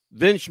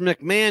Vince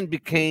McMahon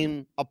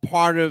became a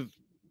part of,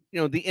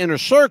 the inner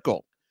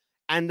circle.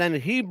 And then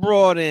he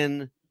brought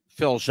in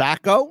Phil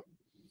Zacco,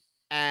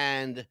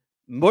 and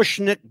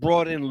Mushnick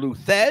brought in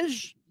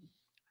Luthez,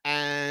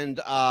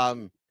 and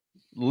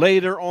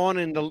later on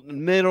in the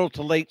middle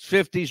to late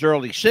 50s,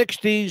 early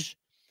 60s,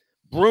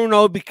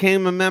 Bruno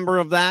became a member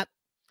of that,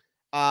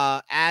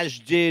 as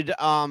did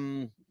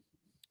oh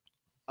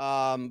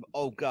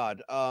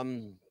God.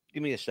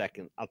 Give me a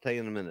second. I'll tell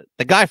you in a minute.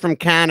 The guy from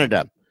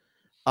Canada.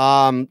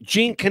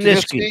 Gene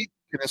Kiniski.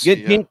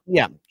 Gene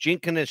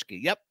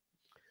Kiniski. Yep.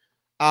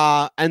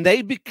 And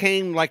they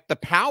became like the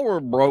power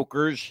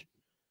brokers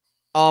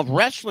of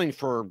wrestling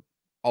for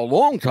a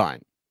long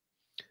time.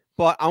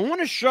 But I want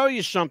to show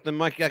you something,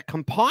 Mike. I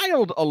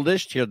compiled a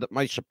list here that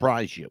might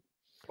surprise you.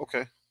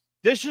 Okay.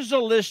 This is a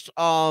list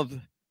of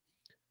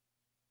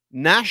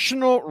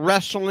National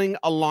Wrestling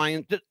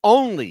Alliance,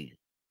 only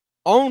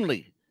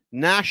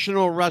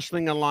National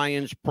Wrestling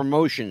Alliance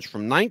promotions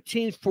from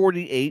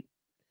 1948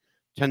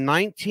 to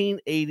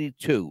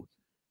 1982.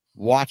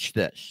 Watch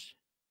this.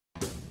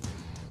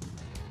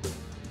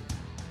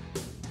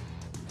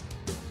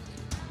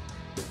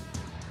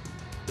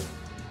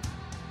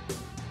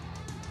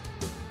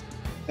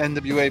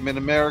 NWA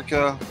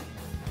Mid-America,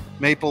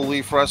 Maple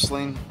Leaf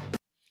Wrestling.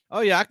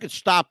 Oh, yeah, I could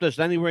stop this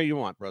anywhere you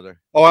want, brother.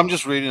 Oh, I'm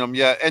just reading them.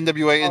 Yeah,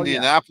 NWA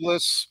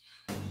Indianapolis.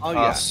 Yeah. Oh,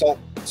 yeah.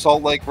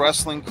 Salt Lake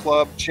Wrestling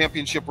Club,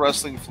 Championship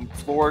Wrestling from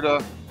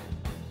Florida,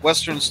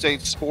 Western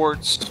State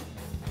Sports,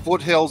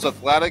 Foothills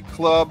Athletic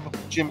Club,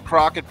 Jim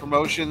Crockett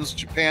Promotions,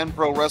 Japan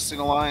Pro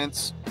Wrestling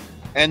Alliance,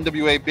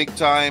 NWA Big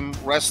Time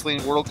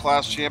Wrestling, World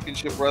Class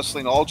Championship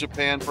Wrestling, All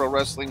Japan Pro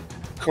Wrestling,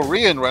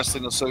 Korean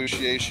Wrestling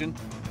Association,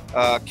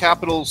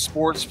 Capital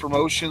Sports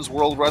Promotions,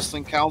 World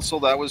Wrestling Council,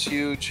 that was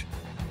huge.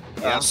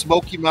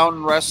 Smoky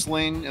Mountain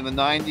Wrestling in the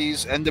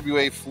 90s,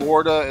 NWA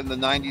Florida in the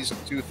 90s and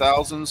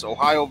 2000s,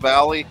 Ohio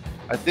Valley,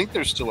 I think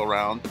they're still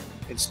around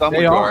in some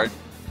regard.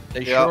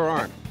 They sure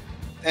are.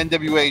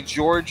 NWA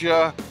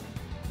Georgia,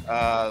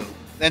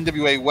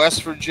 NWA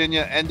West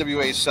Virginia,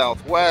 NWA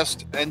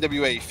Southwest,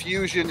 NWA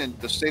Fusion in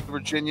the state of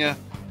Virginia,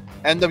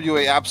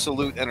 NWA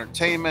Absolute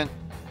Entertainment.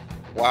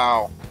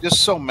 Wow,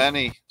 just so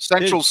many.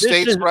 Central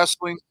States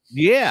Wrestling.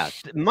 Yeah,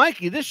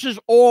 Mikey, this is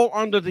all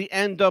under the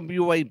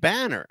NWA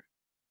banner.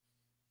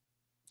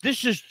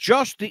 This is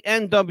just the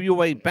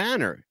NWA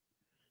banner.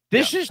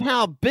 This is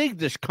how big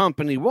this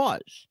company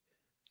was.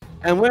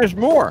 And where's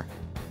more?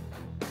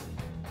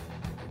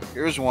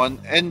 Here's one.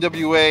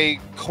 NWA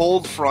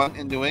Cold Front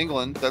in New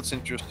England. That's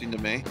interesting to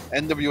me.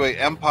 NWA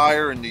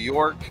Empire in New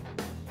York.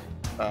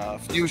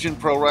 Fusion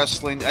Pro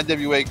Wrestling.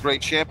 NWA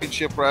Great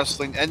Championship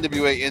Wrestling.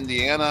 NWA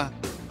Indiana.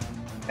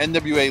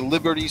 NWA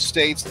Liberty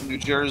States in New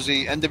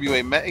Jersey.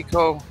 NWA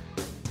Mexico.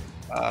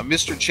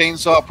 Mr.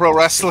 Chainsaw Pro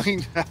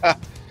Wrestling.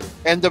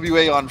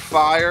 NWA On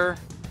Fire.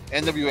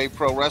 NWA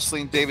Pro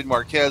Wrestling. David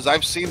Marquez.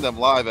 I've seen them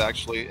live,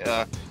 actually.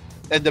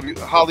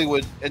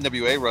 Hollywood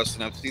NWA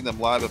Wrestling. I've seen them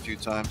live a few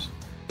times.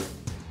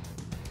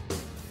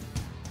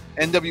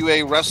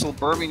 NWA Wrestle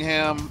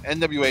Birmingham,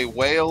 NWA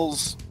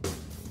Wales,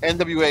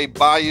 NWA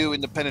Bayou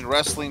Independent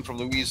Wrestling from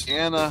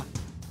Louisiana,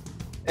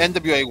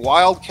 NWA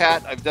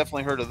Wildcat, I've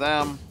definitely heard of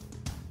them,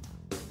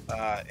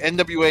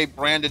 NWA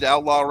Branded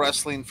Outlaw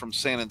Wrestling from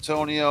San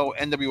Antonio,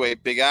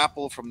 NWA Big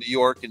Apple from New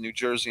York and New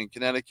Jersey and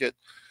Connecticut.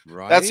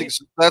 Right.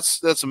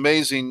 That's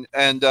amazing,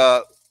 and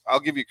I'll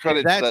give you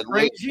credit for that.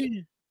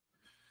 Crazy?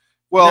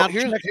 Well,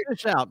 now, check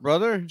this out,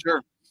 brother.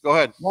 Sure, go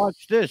ahead.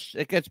 Watch this.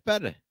 It gets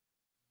better.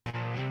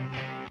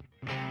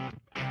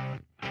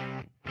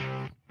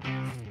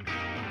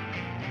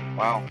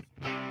 Wow.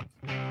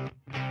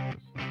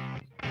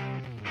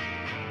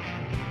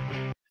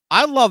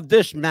 I love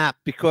this map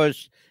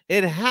because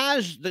it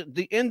has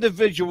the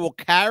individual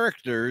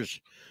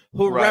characters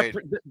who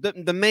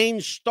the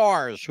main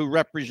stars who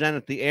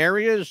represented the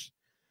areas.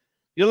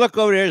 You look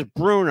over there's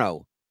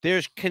Bruno,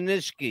 there's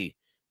Kiniski,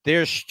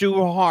 there's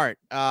Stu Hart,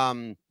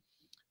 Maya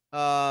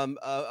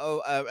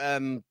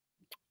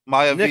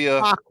Nick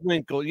Villa,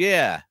 Bockwinkel,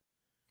 yeah,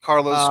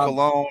 Carlos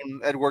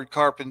Colon, Edward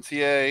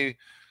Carpentier,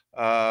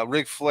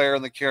 Ric Flair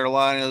in the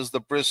Carolinas, the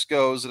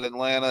Briscoes in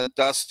Atlanta,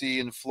 Dusty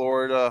in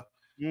Florida,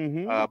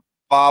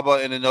 Baba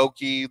and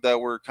Inoki that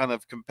were kind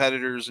of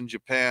competitors in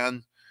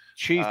Japan.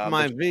 Chief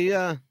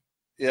Maivia.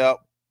 Yeah,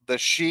 the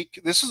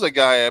Sheik. This is a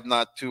guy I'm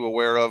not too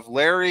aware of.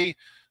 Larry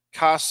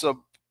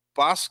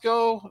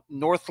Casabasco,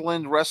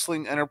 Northland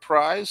Wrestling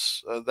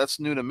Enterprise. That's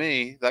new to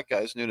me. That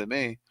guy's new to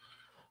me.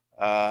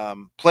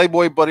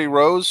 Playboy Buddy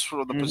Rose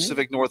from the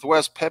Pacific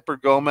Northwest. Pepper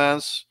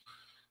Gomez.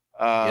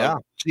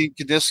 Gene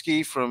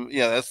Kiniski from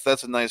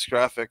that's a nice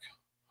graphic.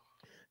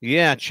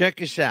 Yeah, check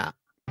this out.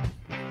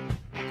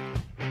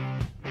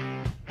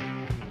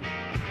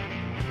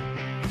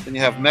 Then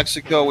you have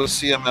Mexico with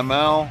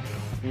CMML,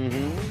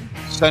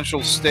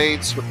 Central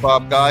States with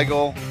Bob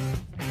Geigel.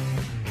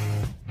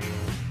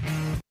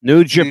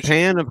 New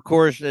Japan, of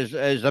course,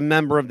 is a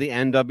member of the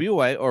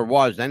NWA, or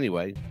was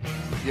anyway.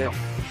 Yeah.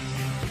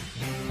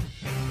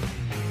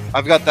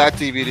 I've got that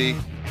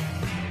DVD.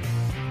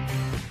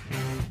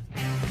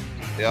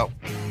 Yep.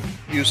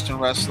 Houston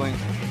Wrestling.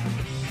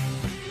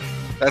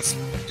 That's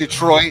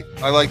Detroit.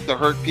 I like the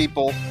Hurt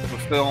People, the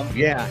film.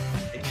 Yeah,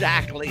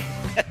 exactly.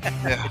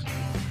 Yeah.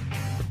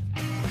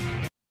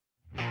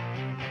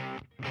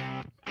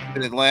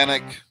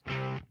 Mid-Atlantic,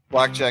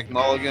 Blackjack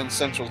Mulligan,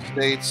 Central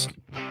States.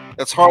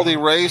 That's Harley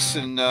Race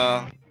and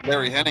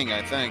Larry Hennig,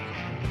 I think.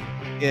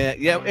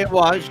 Yeah, it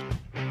was.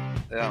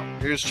 Yeah.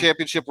 Here's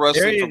Championship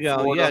Wrestling. There you from go.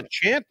 Florida. Yeah,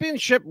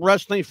 Championship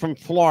Wrestling from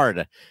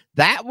Florida.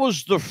 That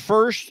was the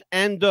first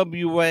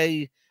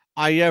NWA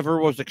I ever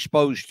was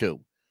exposed to.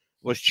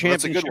 Was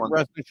Championship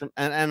Wrestling from,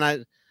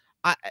 and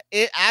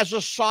as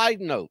a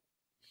side note,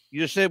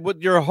 you said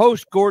with your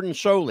host Gordon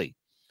Soley.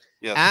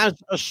 Yes. As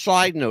a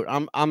side note,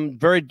 I'm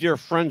very dear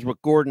friends with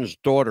Gordon's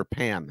daughter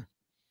Pam,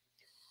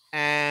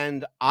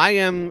 and I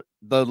am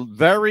the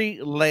very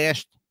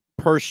last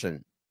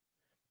person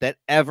that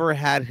ever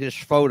had his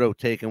photo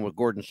taken with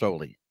Gordon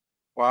Soley.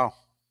 Wow.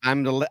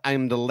 I'm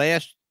the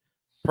last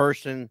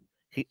person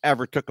he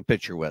ever took a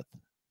picture with.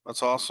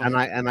 That's awesome.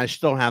 And I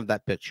still have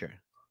that picture.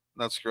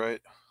 That's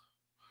great.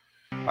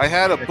 I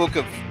had a book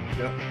of.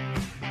 Yeah.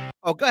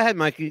 Oh, go ahead,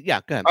 Mikey.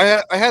 Yeah, go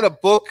ahead. I had a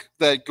book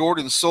that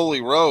Gordon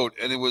Soley wrote,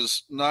 and it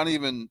was not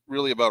even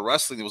really about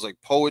wrestling. It was like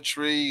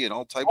poetry and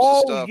all types of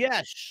stuff.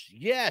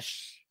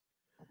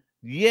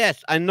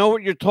 Yes. I know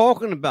what you're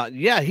talking about.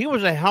 Yeah, he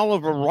was a hell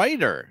of a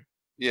writer.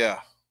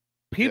 Yeah.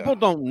 People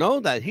don't know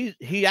that.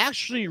 He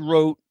actually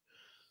wrote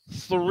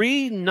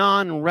 2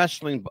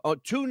 non-wrestling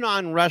books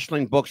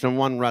and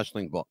 1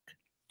 wrestling book.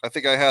 I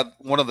think I had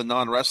one of the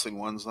non-wrestling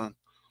ones then.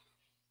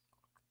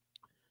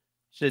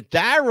 So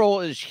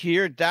Daryl is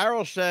here.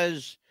 Daryl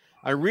says,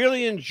 I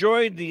really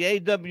enjoyed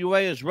the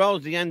AWA as well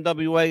as the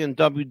NWA and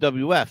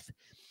WWF.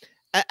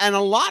 And a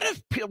lot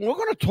of people, we're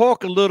going to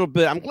talk a little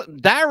bit.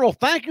 Daryl,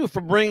 thank you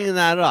for bringing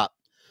that up.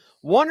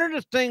 One of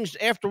the things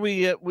after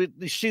we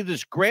see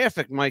this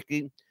graphic,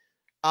 Mikey,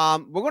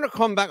 we're going to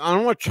come back.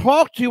 I want to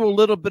talk to you a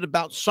little bit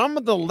about some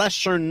of the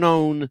lesser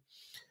known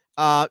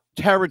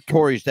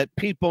territories that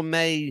people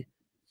may,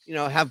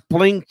 have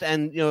blinked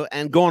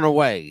and gone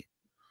away.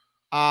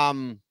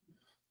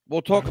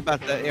 We'll talk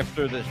about that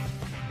after this.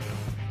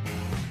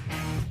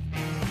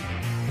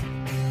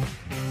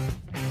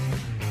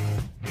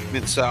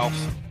 Mid-South.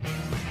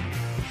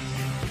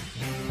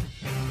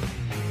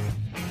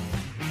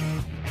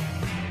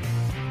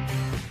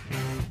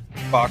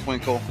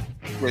 Bockwinkel,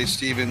 Ray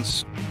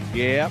Stevens.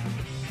 Yeah.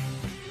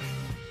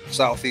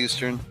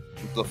 Southeastern,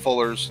 the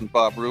Fullers and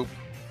Bob Roop.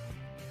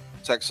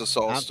 Texas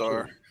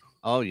All-Star.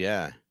 Oh,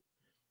 yeah.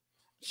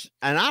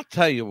 And I'll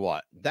tell you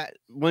what, that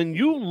when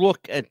you look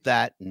at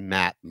that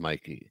map,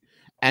 Mikey,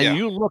 and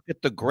you look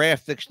at the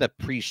graphics that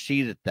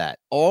preceded that,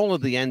 all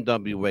of the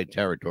NWA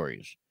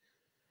territories,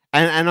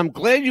 and I'm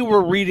glad you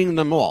were reading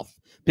them off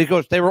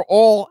because they were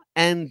all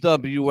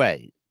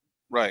NWA.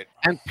 Right.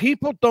 And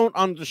people don't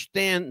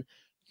understand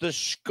the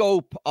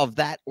scope of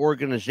that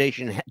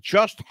organization,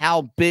 just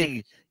how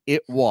big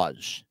it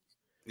was.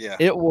 Yeah.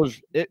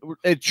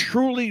 It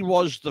truly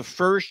was the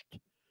first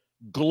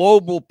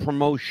global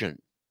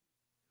promotion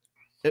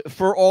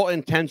for all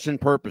intents and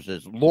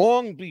purposes,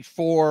 long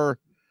before,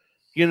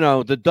 the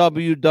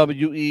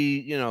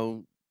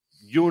WWE,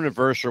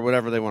 universe or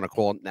whatever they want to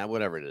call it now,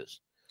 whatever it is.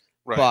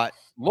 Right. But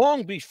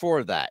long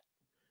before that,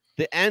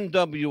 the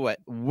NWA,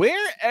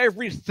 where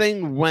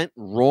everything went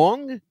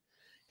wrong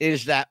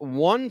is that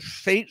one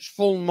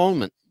fateful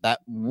moment, that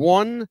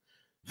one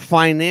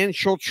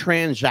financial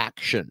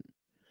transaction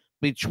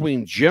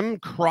between Jim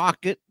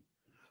Crockett,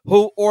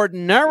 who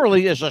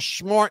ordinarily is a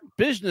smart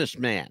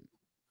businessman.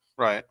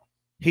 Right.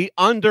 He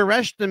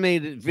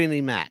underestimated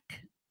Vinnie Mac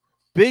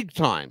big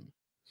time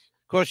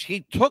because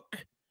he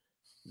took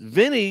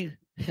Vinnie,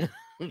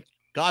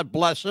 God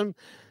bless him,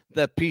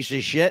 that piece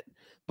of shit,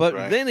 but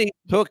Vinnie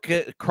took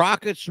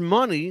Crockett's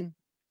money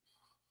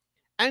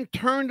and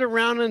turned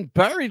around and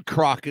buried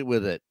Crockett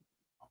with it.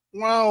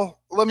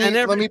 Well,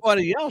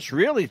 everybody else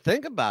really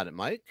think about it,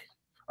 Mike.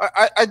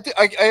 I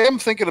am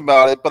thinking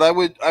about it, but I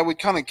would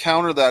kind of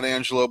counter that,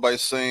 Angelo, by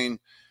saying,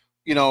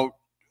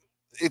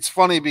 it's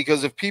funny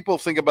because if people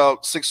think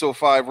about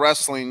 605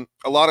 wrestling,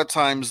 a lot of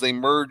times they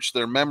merge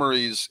their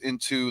memories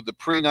into the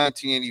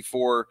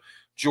pre-1984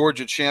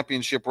 Georgia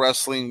Championship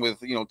Wrestling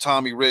with,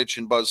 Tommy Rich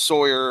and Buzz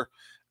Sawyer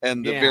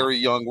and the very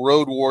young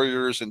Road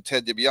Warriors and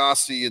Ted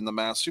DiBiase and the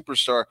Masked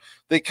Superstar.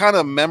 They kind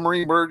of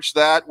memory merged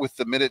that with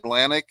the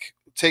Mid-Atlantic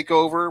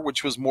takeover,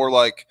 which was more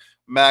like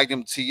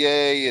Magnum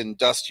TA and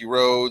Dusty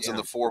Rhodes and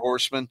the Four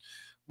Horsemen.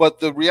 But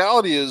the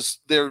reality is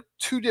they're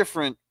 2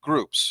 different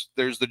groups.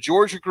 There's the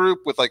Georgia group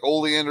with like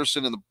Ole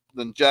Anderson and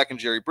then Jack and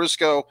Jerry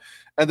Briscoe.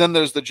 And then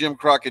there's the Jim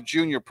Crockett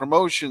Jr.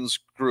 Promotions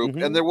group.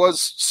 And there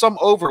was some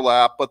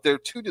overlap, but they're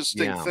 2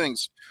 distinct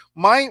things.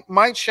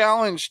 My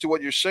challenge to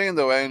what you're saying,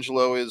 though,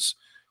 Angelo, is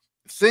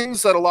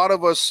things that a lot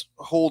of us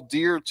hold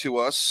dear to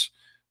us,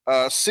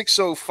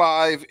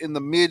 605 in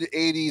the mid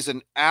 80s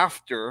and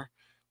after,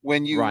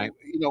 when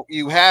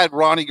you had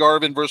Ronnie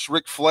Garvin versus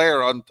Ric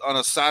Flair on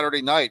a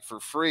Saturday night for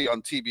free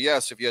on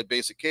TBS if you had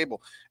basic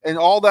cable, and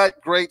all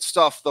that great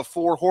stuff, the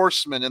Four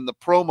Horsemen and the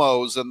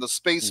promos and the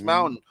Space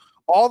Mountain,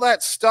 all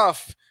that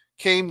stuff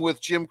came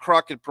with Jim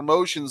Crockett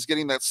Promotions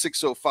getting that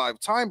 605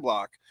 time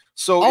block.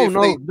 So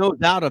no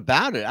doubt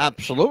about it.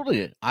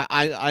 Absolutely.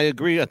 I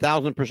agree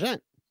 1,000%.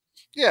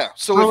 Yeah.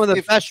 So some of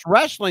the best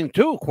wrestling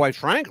too, quite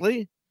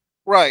frankly.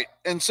 Right.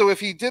 And so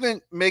if he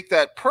didn't make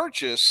that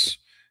purchase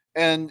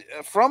and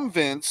from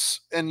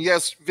Vince, and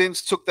yes,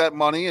 Vince took that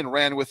money and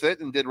ran with it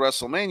and did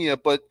WrestleMania,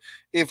 but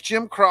if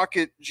Jim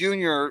Crockett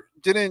Jr.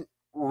 didn't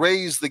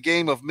raise the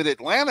game of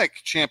Mid-Atlantic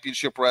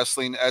Championship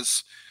Wrestling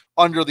as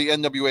under the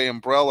NWA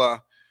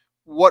umbrella,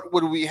 what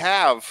would we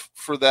have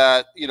for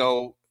that,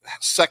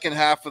 second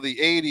half of the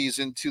 80s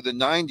into the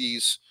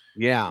 90s?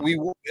 Yeah.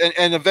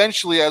 And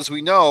eventually, as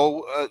we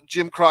know,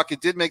 Jim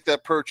Crockett did make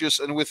that purchase,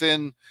 and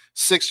within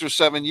 6 or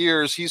 7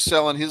 years, he's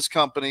selling his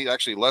company,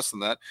 actually less than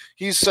that,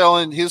 he's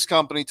selling his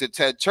company to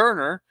Ted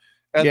Turner,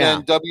 and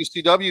then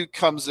WCW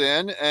comes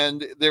in,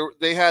 and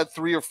they had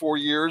 3 or 4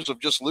 years of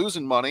just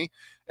losing money,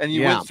 and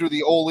you went through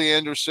the Ole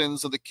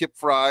Andersons and the Kip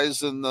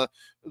Frys and the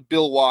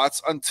Bill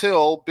Watts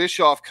until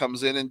Bischoff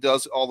comes in and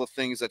does all the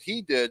things that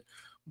he did.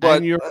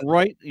 But and you're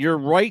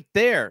right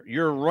there.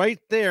 You're right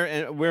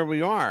there where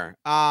we are.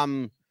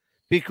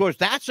 Because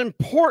that's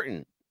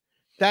important.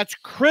 That's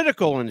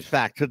critical, in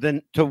fact,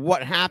 to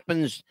what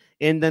happens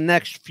in the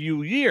next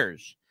few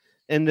years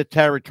in the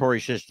territory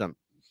system.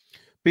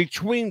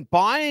 Between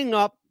buying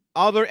up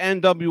other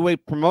NWA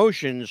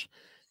promotions,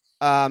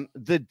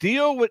 the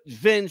deal with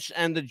Vince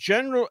and the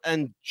general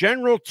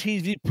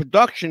TV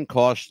production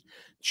costs,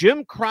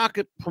 Jim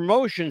Crockett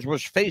Promotions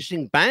was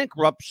facing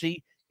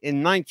bankruptcy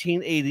in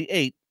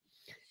 1988.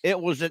 It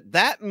was at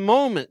that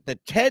moment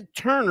that Ted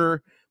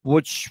Turner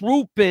would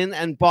swoop in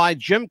and buy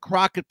Jim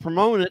Crockett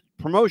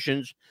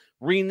Promotions,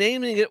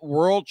 renaming it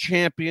World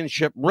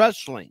Championship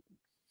Wrestling,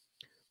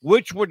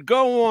 which would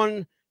go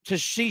on to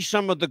see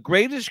some of the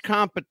greatest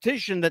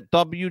competition that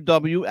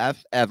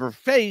WWF ever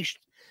faced,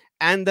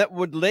 and that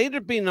would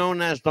later be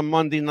known as the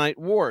Monday Night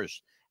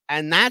Wars.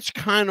 And that's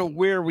kind of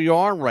where we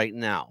are right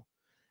now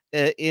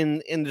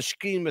in the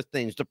scheme of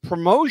things. The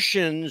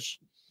promotions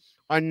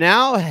are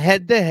now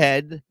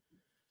head-to-head.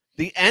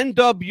 The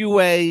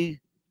NWA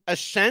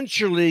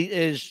essentially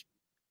is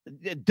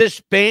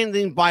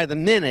disbanding by the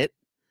minute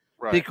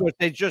because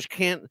they just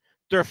can't.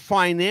 They're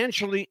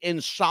financially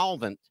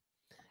insolvent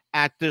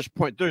at this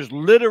point. There's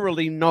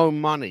literally no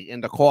money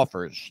in the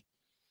coffers.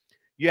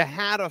 You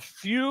had a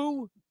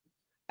few,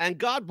 and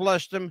God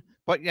bless them,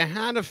 but you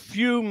had a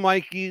few,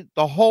 Mikey,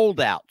 the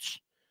holdouts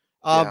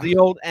of the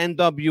old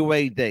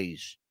NWA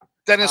days.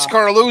 Dennis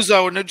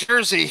Carluzzo in New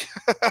Jersey.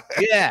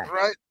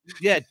 Right.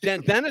 Yeah,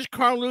 Dennis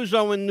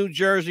Carluzzo in New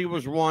Jersey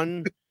was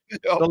one.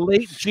 The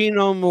late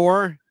Gino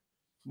Moore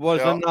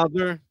was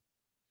another.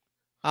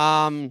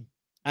 And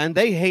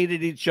they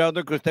hated each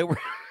other because they were,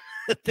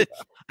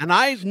 and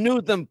I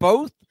knew them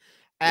both,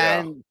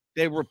 and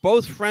they were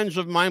both friends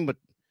of mine. But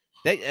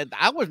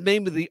I was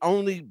maybe the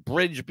only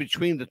bridge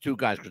between the two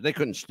guys because they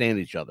couldn't stand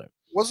each other.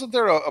 Wasn't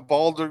there a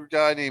balder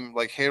guy named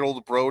like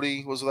Harold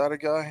Brody? Was that a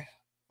guy?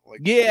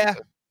 Yeah.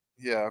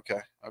 Yeah.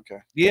 Okay.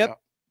 Yep.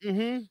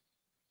 Yeah.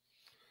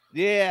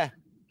 Yeah.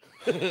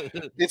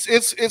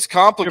 It's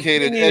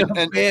complicated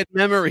and bad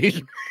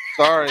memories.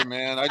 Sorry,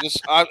 man.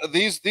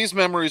 These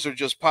memories are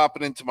just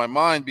popping into my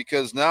mind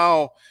because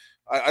now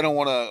I don't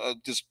want to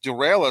just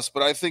derail us,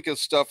 but I think of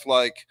stuff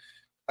like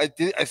I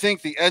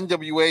think the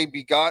NWA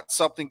begot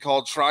something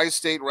called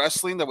Tri-State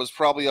Wrestling that was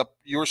probably up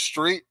your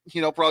street,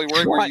 probably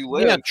where you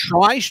live. Yeah,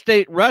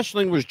 Tri-State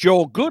Wrestling was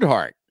Joel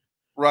Goodhart.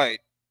 Right.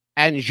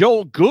 And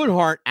Joel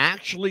Goodhart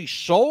actually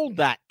sold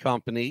that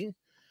company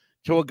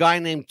to a guy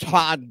named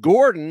Todd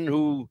Gordon,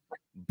 who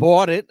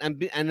bought it,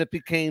 and it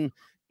became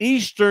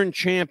Eastern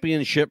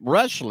Championship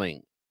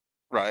Wrestling.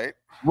 Right.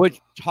 Which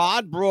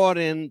Todd brought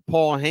in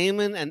Paul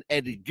Heyman and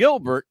Eddie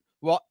Gilbert.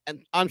 Well,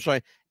 I'm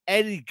sorry,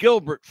 Eddie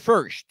Gilbert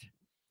first.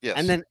 Yes.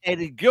 And then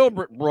Eddie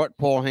Gilbert brought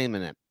Paul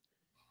Heyman in.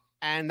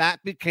 And that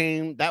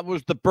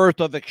was the birth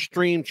of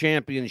Extreme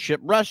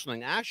Championship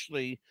Wrestling.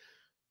 Actually,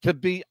 to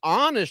be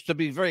honest, to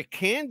be very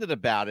candid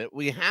about it,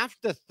 we have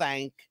to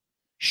thank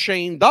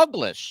Shane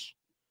Douglas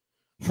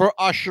for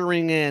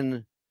ushering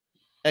in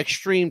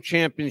Extreme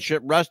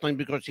Championship Wrestling,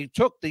 because he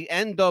took the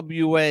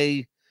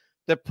NWA,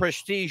 the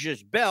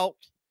prestigious belt,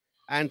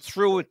 and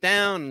threw it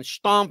down and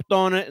stomped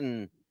on it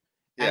and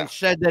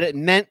said that it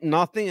meant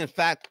nothing. In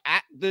fact,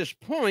 at this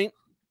point,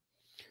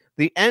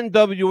 the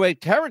NWA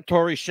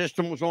territory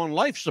system was on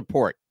life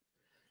support.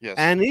 Yes.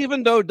 And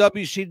even though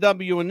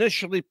WCW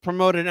initially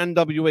promoted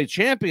NWA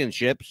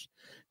championships,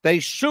 they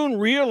soon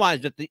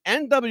realized that the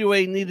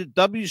NWA needed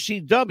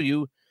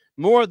WCW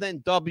more than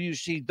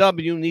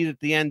WCW needed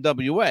the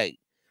NWA.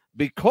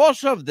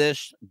 Because of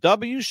this,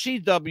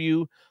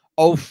 WCW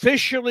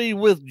officially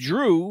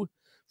withdrew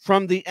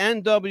from the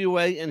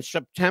NWA in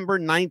September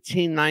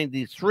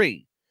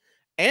 1993.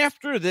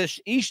 After this,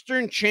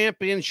 Eastern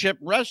Championship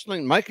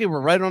Wrestling, Mikey, we're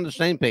right on the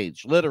same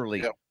page,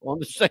 literally on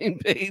the same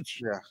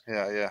page.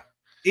 Yeah.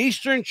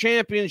 Eastern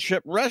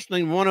Championship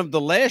Wrestling, one of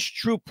the last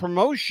true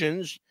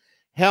promotions,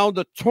 held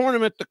a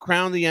tournament to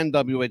crown the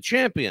NWA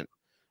champion.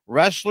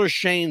 Wrestler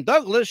Shane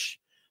Douglas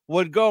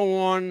would go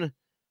on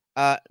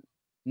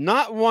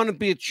not want to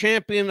be a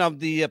champion of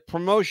the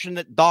promotion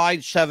that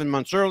died 7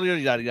 months earlier,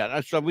 yada,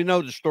 yada. So we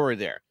know the story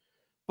there.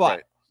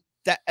 But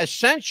that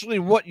essentially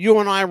what you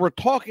and I were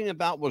talking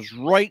about was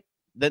right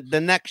the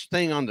next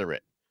thing under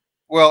it.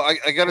 Well,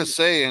 I got to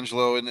say,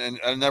 Angelo, and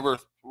I never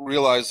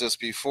realized this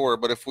before,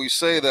 but if we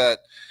say that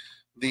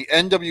the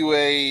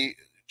NWA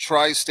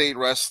Tri-State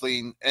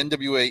Wrestling,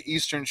 NWA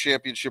Eastern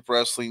Championship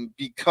Wrestling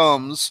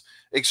becomes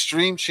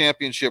Extreme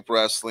Championship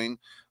Wrestling,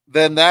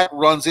 then that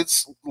runs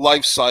its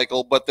life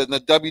cycle, but then the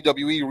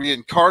WWE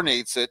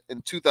reincarnates it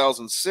in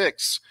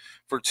 2006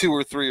 for 2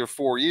 or 3 or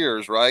 4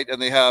 years, right?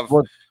 And they have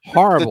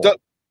horrible.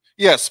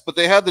 Yes, but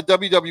they had the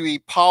WWE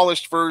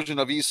polished version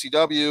of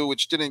ECW,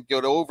 which didn't go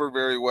over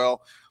very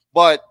well.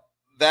 But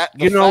that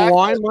you know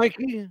why,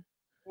 Mikey?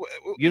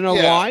 You know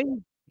why?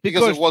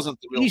 Because it wasn't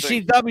the real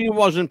ECW thing.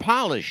 wasn't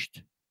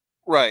polished.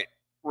 Right.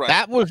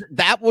 That was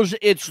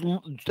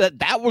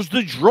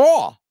the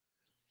draw.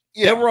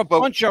 Yeah, there were a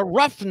bunch of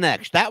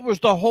roughnecks. That was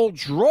the whole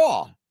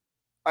draw.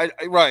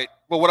 Right.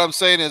 But what I'm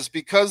saying is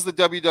because the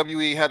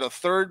WWE had a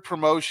third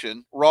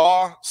promotion,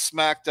 Raw,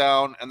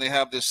 SmackDown, and they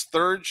have this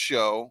third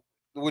show,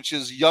 which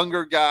is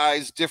younger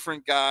guys,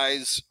 different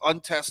guys,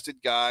 untested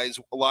guys,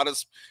 a lot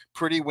of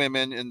pretty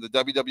women in the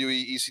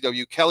WWE,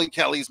 ECW.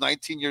 Kelly's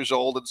 19 years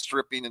old and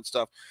stripping and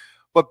stuff.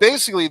 But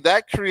basically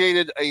that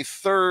created a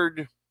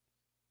third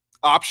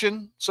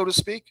option, so to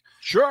speak.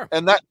 Sure.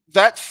 And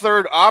that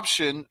third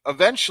option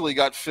eventually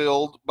got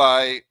filled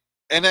by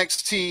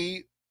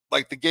NXT,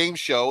 like the game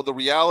show, the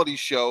reality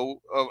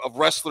show of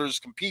wrestlers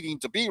competing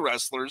to be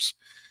wrestlers.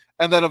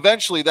 And then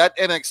eventually that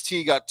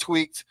NXT got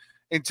tweaked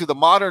into the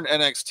modern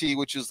NXT,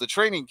 which is the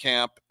training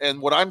camp, and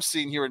what I'm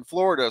seeing here in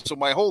Florida. So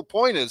my whole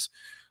point is,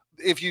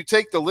 if you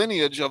take the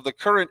lineage of the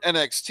current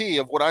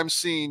NXT of what I'm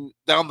seeing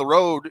down the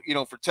road,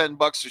 for $10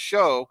 a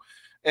show,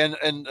 and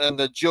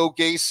the Joe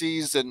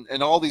Gacy's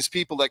and all these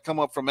people that come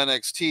up from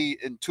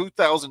NXT in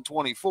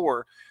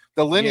 2024,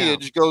 the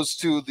lineage goes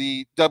to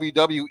the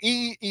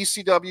WWE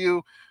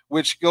ECW,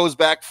 which goes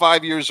back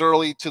 5 years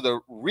early to the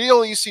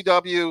real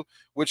ECW,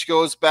 which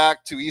goes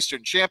back to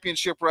Eastern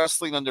Championship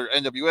Wrestling under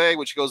NWA,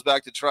 which goes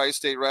back to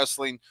Tri-State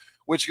Wrestling,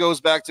 which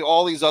goes back to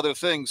all these other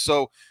things.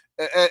 So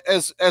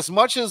as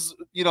much as,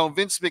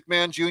 Vince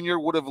McMahon Jr.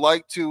 would have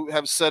liked to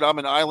have said, I'm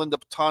an island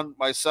upon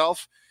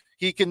myself,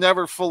 he can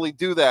never fully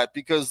do that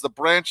because the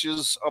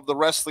branches of the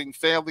wrestling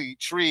family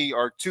tree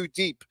are too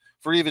deep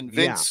for even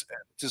Vince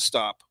to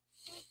stop.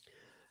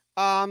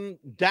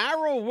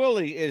 Daryl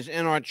Willie is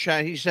in our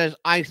chat. He says,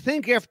 I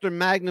think after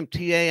Magnum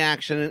TA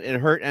accident,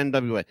 it hurt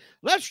NWA.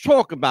 Let's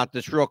talk about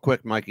this real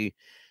quick, Mikey.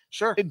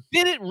 Sure.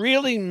 Did it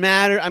really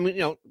matter? I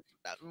mean,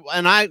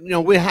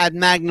 and we had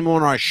Magnum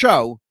on our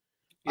show.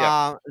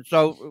 Yeah.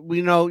 So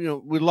we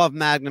know, we love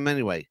Magnum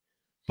anyway.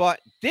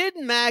 But did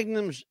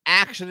Magnum's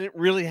accident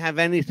really have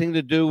anything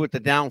to do with the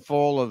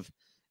downfall of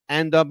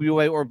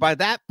NWA? Or by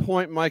that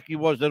point, Mikey,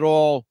 was it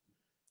all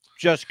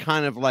just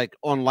kind of like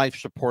on life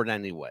support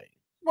anyway?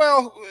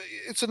 Well,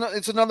 it's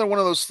another one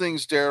of those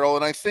things, Daryl.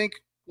 And I think,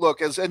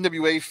 look, as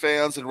NWA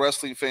fans and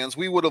wrestling fans,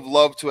 we would have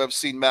loved to have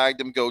seen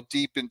Magnum go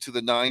deep into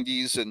the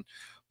 90s.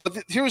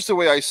 But here's the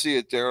way I see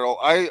it, Daryl.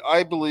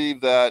 I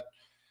believe that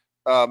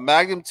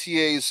Magnum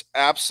TA's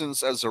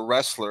absence as a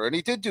wrestler, and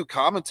he did do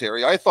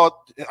commentary. I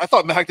thought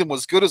Magnum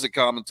was good as a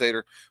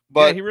commentator,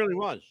 but yeah, he really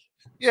was.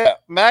 Yeah,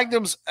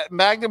 Magnum's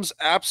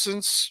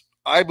absence,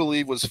 I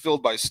believe, was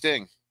filled by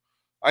Sting.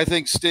 I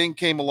think Sting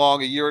came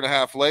along a year and a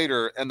half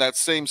later, and that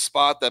same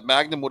spot that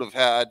Magnum would have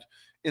had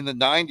in the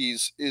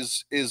 90s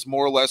is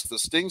more or less the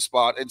Sting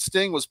spot. And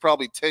Sting was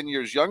probably 10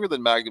 years younger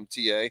than Magnum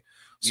TA.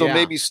 So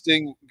maybe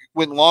Sting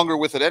went longer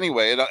with it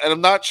anyway. And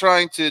I'm not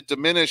trying to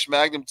diminish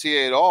Magnum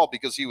TA at all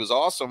because he was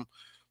awesome.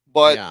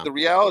 But the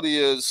reality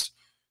is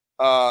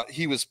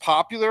he was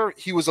popular.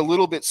 He was a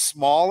little bit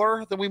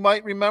smaller than we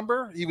might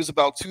remember. He was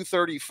about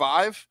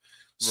 235.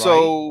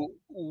 So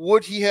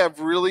would he have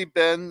really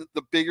been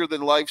the bigger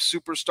than life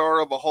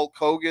superstar of a Hulk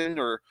Hogan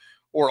or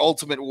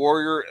Ultimate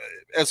Warrior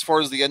as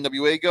far as the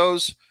NWA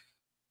goes?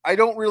 I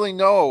don't really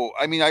know.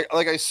 I mean,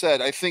 like I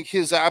said, I think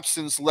his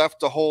absence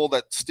left a hole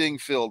that Sting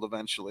filled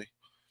eventually.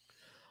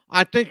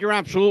 I think you're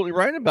absolutely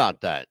right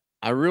about that.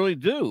 I really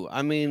do.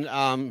 I mean,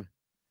 I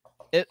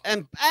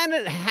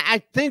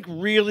think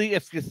really,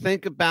 if you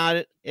think about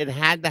it, it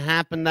had to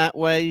happen that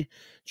way,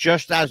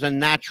 just as a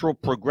natural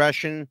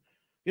progression.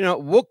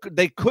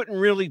 They couldn't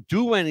really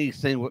do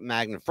anything with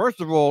Magnum.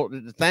 First of all,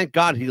 thank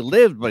God he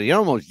lived, but he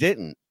almost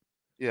didn't.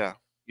 Yeah.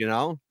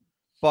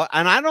 But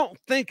I don't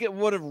think it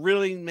would have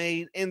really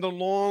made in the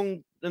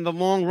long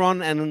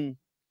run, and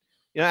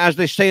as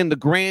they say, in the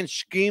grand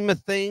scheme of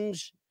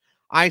things,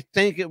 I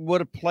think it would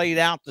have played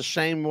out the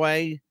same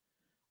way.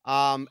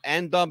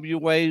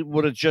 NWA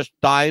would have just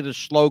died a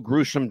slow,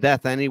 gruesome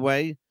death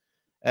anyway.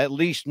 At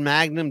least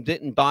Magnum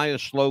didn't die a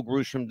slow,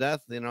 gruesome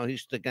death. You know,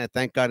 he's still,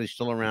 thank God he's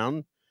still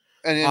around.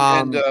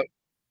 And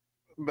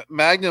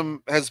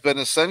Magnum has been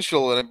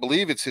essential, and I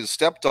believe it's his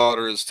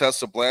stepdaughter is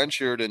Tessa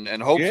Blanchard,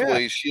 and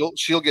hopefully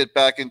she'll get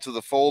back into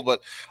the fold.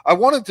 But I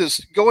wanted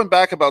to, going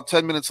back about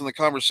 10 minutes in the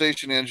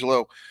conversation,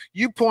 Angelo,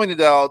 you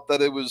pointed out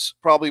that it was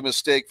probably a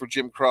mistake for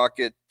Jim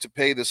Crockett to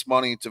pay this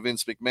money to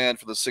Vince McMahon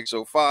for the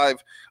 605.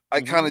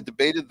 I kind of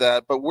debated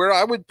that, but where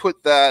I would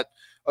put that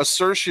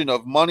assertion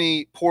of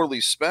money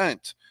poorly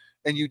spent,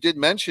 and you did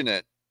mention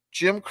it,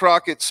 Jim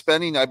Crockett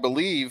spending, I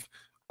believe,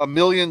 $1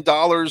 million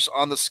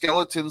on the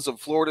skeletons of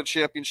Florida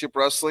Championship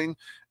Wrestling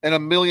and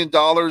 $1 million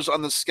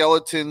on the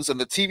skeletons and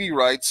the TV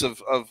rights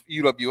of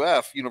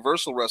UWF,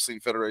 Universal Wrestling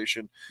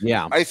Federation.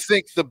 Yeah. I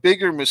think the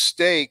bigger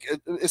mistake,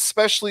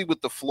 especially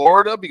with the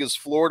Florida, because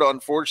Florida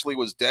unfortunately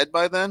was dead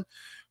by then,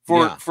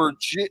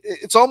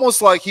 it's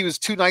almost like he was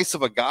too nice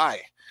of a guy.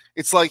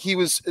 It's like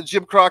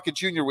Jim Crockett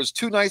Jr. was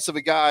too nice of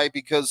a guy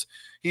because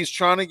he's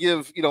trying to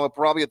give,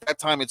 probably at that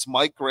time it's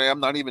Mike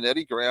Graham, not even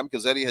Eddie Graham,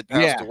 because Eddie had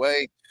passed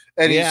away.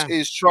 And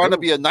he's trying to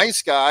be a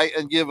nice guy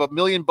and give $1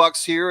 million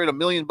here and $1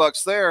 million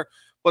there.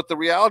 But the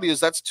reality is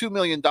that's $2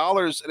 million.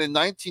 And in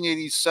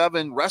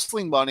 1987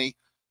 wrestling money,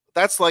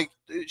 that's like,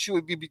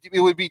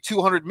 it would be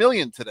 200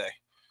 million today.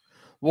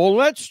 Well,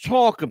 let's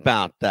talk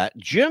about that.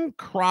 Jim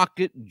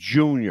Crockett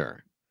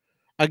Jr.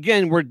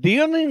 Again, we're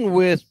dealing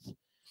with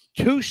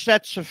two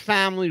sets of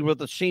family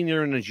with a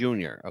senior and a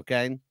junior.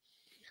 Okay.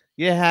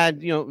 You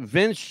had,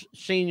 Vince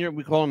Sr.,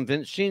 we call him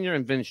Vince Sr.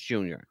 and Vince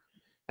Jr.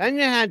 And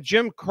you had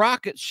Jim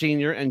Crockett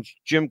Sr. and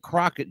Jim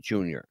Crockett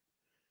Jr.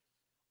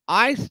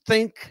 I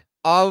think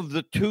of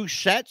the two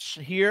sets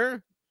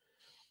here,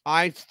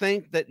 I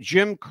think that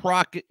Jim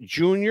Crockett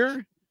Jr.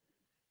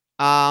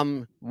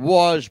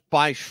 Was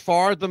by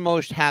far the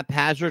most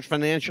haphazard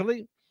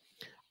financially.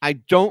 I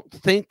don't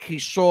think he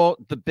saw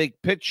the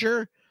big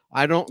picture.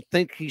 I don't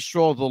think he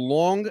saw the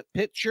long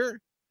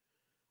picture.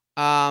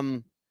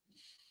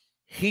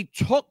 He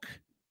took,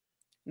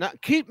 now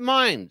keep in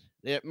mind,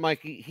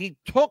 Mikey, he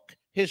took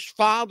his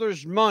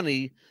father's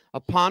money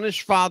upon his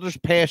father's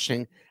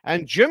passing,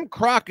 and Jim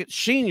Crockett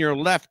Sr.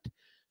 left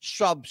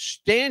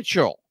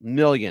substantial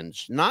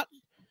millions, not,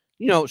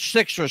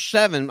 6 or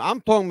 7. I'm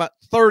talking about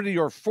 30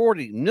 or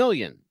 40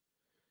 million.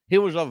 He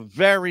was a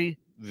very,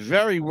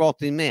 very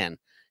wealthy man.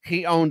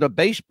 He owned a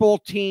baseball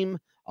team,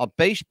 a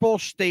baseball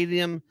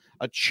stadium,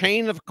 a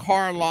chain of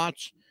car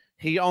lots.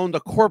 He owned a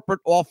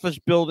corporate office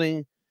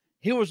building.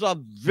 He was a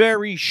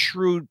very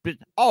shrewd.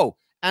 Oh,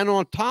 and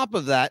on top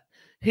of that,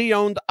 he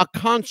owned a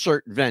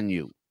concert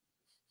venue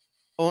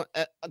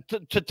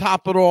to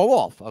top it all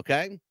off,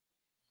 okay?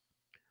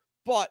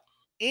 But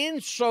in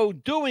so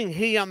doing,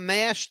 he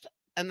amassed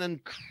an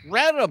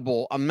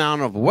incredible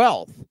amount of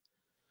wealth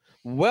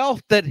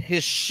that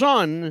his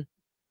son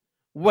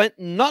went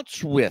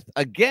nuts with.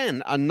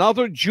 Again,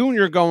 another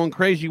junior going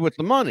crazy with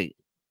the money,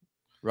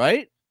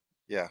 right?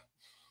 Yeah.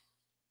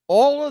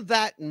 All of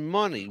that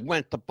money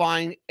went to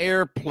buying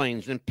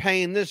airplanes and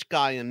paying this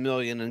guy $1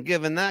 million and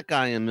giving that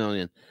guy $1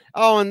 million.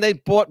 Oh, and they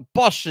bought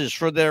buses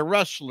for their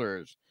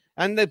wrestlers,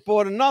 and they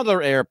bought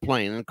another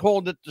airplane and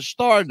called it the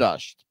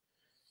Stardust.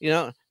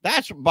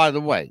 That's, by the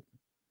way,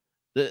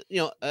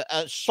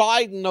 a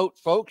side note,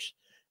 folks,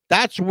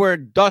 that's where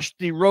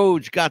Dusty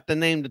Rhodes got the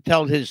name to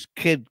tell his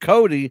kid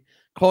Cody,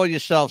 call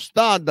yourself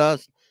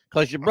Stardust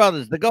because your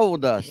brother's the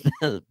Gold Dust,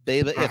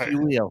 baby, if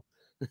you will.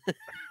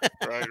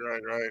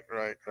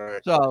 Right.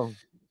 So,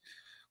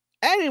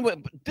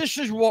 anyway, this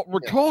is what we're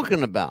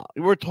talking about.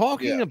 We're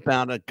talking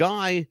about a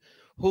guy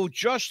who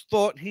just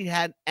thought he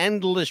had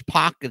endless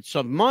pockets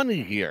of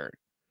money here.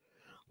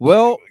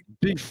 Well,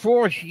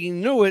 before he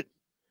knew it,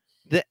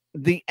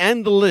 the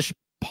endless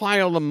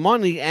pile of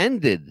money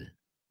ended.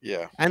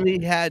 Yeah. And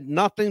he had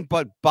nothing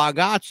but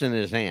bagasse in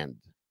his hand,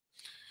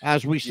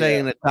 as we say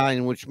in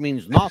Italian, which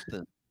means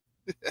nothing.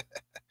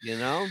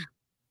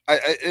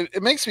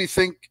 It makes me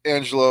think,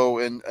 Angelo,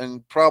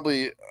 and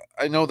probably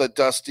I know that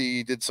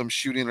Dusty did some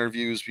shooting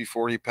interviews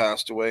before he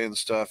passed away and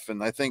stuff,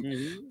 and I think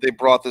they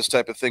brought this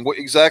type of thing.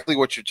 Exactly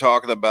what you're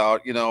talking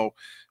about,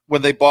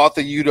 when they bought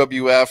the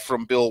UWF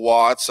from Bill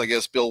Watts. I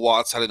guess Bill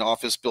Watts had an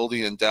office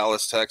building in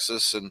Dallas,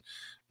 Texas, and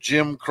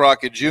Jim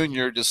Crockett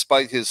Jr.,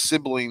 despite his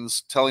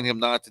siblings telling him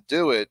not to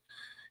do it,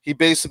 he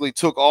basically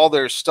took all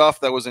their stuff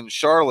that was in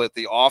Charlotte,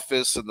 the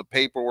office and the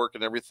paperwork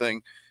and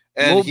everything,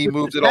 and he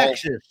moved it all.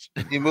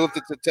 He moved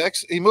it to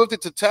Texas. He moved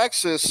it to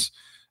Texas,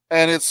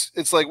 and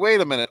it's like,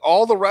 wait a minute,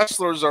 all the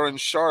wrestlers are in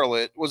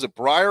Charlotte. Was it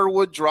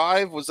Briarwood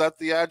Drive? Was that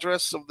the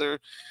address of their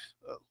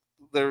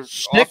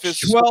office?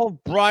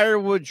 612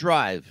 Briarwood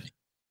Drive.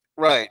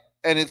 Right,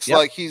 and it's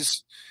like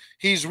he's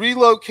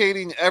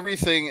relocating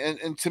everything,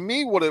 and to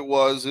me, what it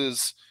was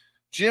is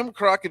Jim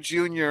Crockett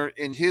Jr.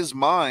 in his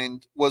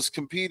mind was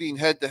competing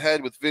head to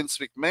head with Vince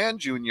McMahon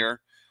Jr.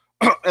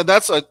 And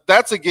that's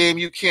a game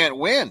you can't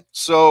win.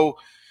 So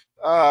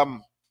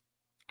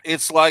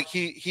it's like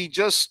he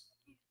just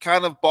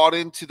kind of bought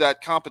into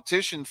that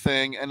competition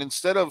thing, and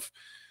instead of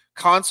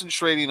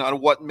concentrating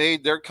on what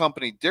made their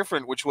company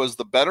different, which was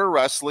the better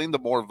wrestling, the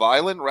more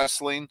violent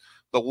wrestling,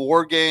 the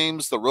war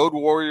games, the Road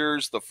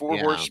Warriors, the Four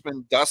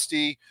Horsemen,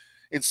 Dusty.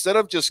 Instead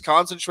of just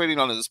concentrating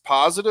on his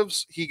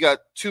positives, he got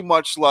too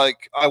much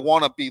like, I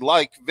want to be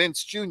like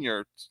Vince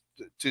Jr.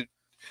 to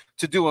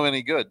do him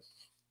any good.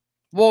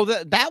 Well,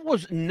 that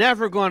was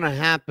never going to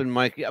happen,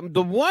 Mikey.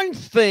 The one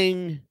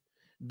thing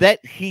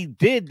that he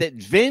did that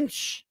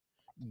Vince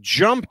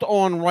jumped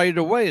on right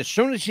away, as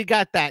soon as he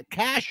got that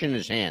cash in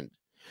his hand,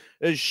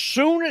 as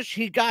soon as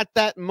he got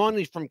that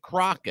money from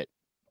Crockett,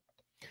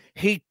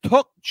 he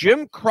took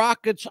Jim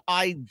Crockett's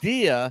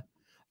idea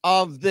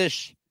of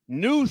this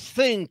new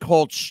thing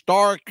called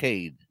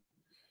Starrcade,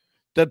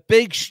 the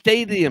big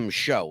stadium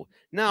show.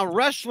 Now,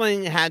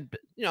 wrestling had,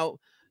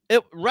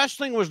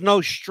 wrestling was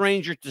no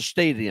stranger to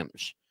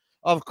stadiums.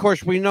 Of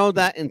course, we know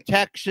that in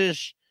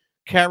Texas,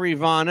 Kerry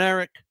Von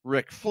Erich,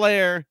 Ric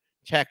Flair,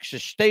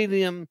 Texas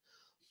Stadium,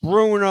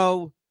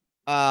 Bruno,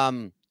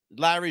 Larry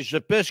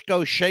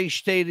Zbyszko, Shea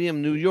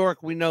Stadium, New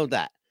York. We know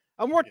that.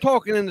 And we're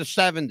talking in the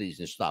 70s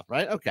and stuff,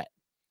 right? Okay.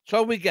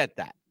 So we get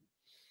that.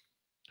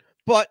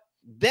 But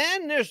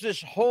then there's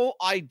this whole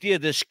idea,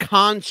 this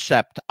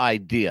concept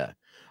idea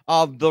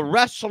of the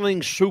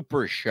wrestling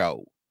super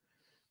show,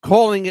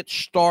 calling it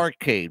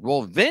Starrcade.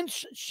 Well,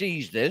 Vince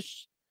sees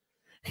this.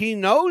 He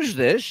knows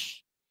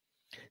this.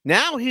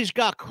 Now he's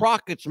got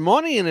Crockett's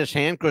money in his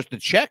hand because the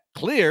check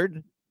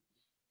cleared,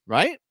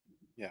 right?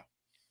 Yeah.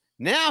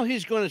 Now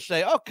he's going to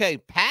say, okay,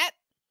 Pat,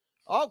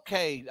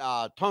 okay,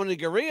 Tony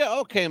Garea,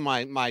 okay,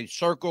 my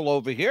circle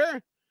over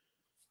here,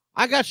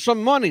 I got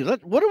some money.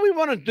 What do we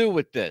want to do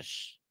with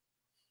this?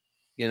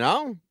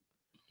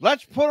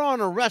 Let's put on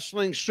a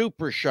wrestling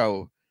super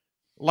show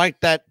like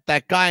that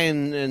guy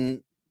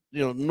in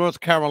North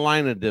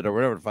Carolina did, or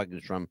wherever the fuck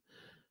he's from,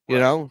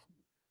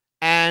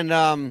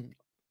 and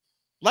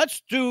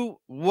let's do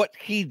what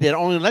he did,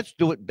 only let's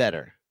do it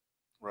better.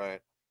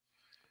 Right.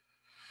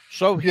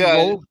 So he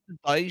rolled the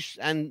dice,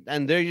 and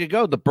there you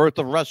go, the birth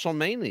of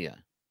WrestleMania.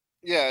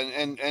 Yeah,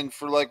 and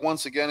for, like,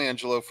 once again,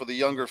 Angelo, for the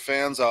younger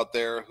fans out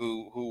there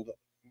who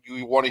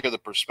you want to hear the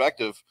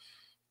perspective,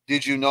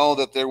 did you know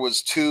that there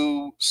was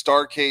 2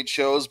 Starrcade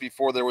shows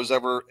before there was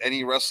ever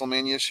any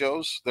WrestleMania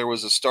shows? There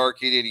was a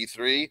Starrcade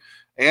 83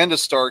 and a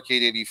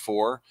Starrcade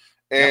 84.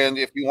 And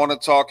if you want to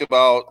talk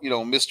about,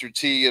 Mr.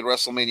 T at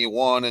WrestleMania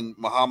 1 and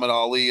Muhammad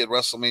Ali at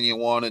WrestleMania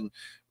 1 and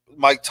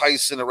Mike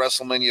Tyson at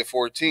WrestleMania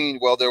 14,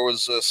 well, there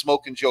was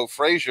Smokin' Joe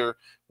Frazier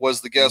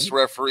was the guest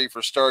referee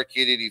for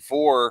Starrcade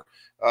 84,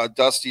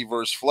 Dusty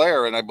versus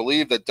Flair. And I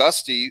believe that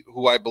Dusty,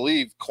 who I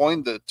believe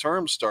coined the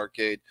term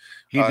Starrcade.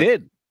 He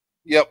did.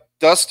 Yep.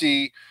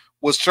 Dusty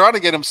was trying to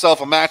get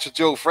himself a match with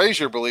Joe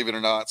Frazier, believe it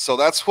or not. So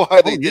that's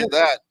why they did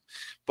that.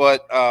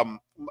 But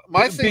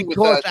my thing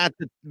with that,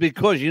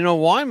 because you know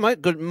why,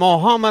 Mike? Because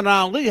Muhammad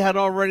Ali had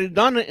already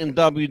done it in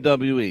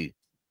WWE.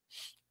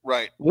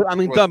 Right. I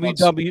mean,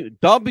 WWWF.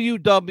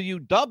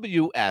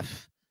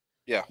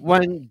 Yeah.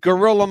 When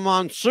Gorilla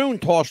Monsoon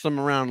tossed him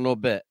around a little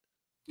bit.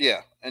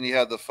 Yeah, and he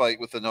had the fight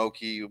with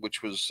Inoki,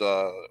 which was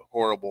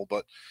horrible.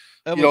 But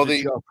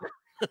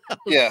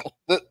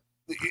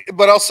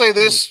but I'll say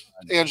this,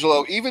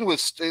 Angelo, even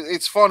with,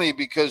 it's funny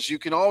because you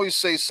can always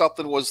say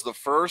something was the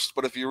first,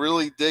 but if you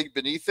really dig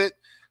beneath it,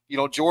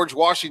 George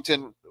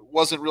Washington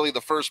wasn't really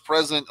the first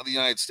president of the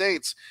United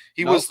States.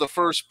 He was the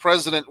first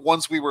president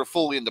once we were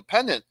fully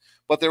independent,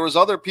 but there was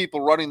other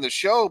people running the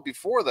show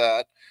before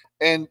that.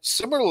 And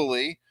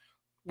similarly,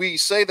 we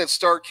say that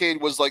Starrcade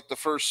was like the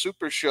first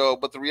super show,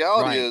 but the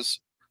reality is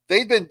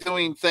they'd been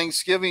doing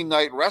Thanksgiving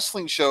night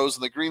wrestling shows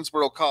in the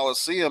Greensboro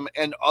Coliseum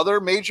and other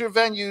major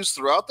venues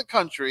throughout the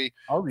country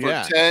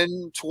for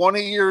 10,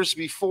 20 years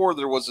before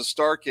there was a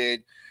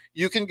Starrcade.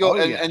 You can go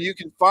and you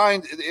can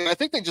find, I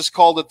think they just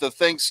called it the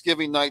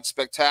Thanksgiving Night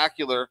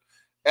Spectacular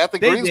at the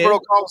Greensboro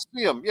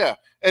Coliseum. Yeah.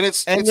 And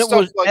it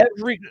was like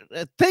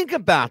think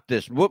about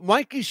this, what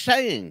Mikey's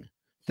saying.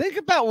 Think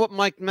about what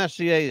Mike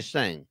Messier is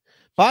saying.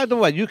 By the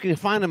way, you can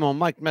find him on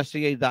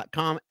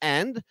MikeMessier.com.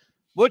 And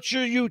what's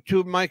your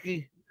YouTube,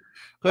 Mikey?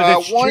 Because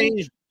it's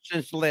changed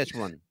since the last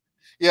one.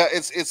 Yeah,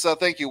 it's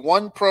thank you.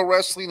 One Pro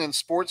Wrestling and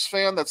Sports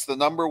Fan. That's the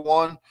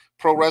 #1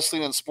 Pro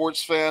Wrestling and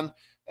Sports Fan.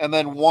 And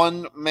then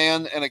One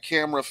Man and a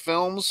Camera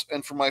Films.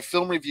 And for my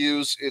film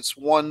reviews, it's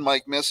one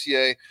Mike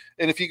Messier.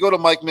 And if you go to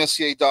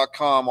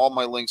MikeMessier.com, all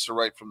my links are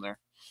right from there.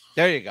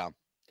 There you go.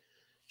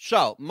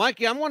 So,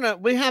 Mikey,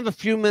 we have a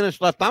few minutes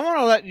left. I want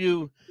to let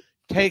you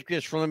take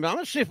this from them. I'm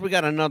going to see if we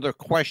got another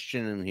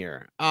question in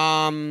here.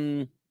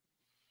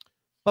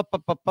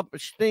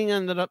 Sting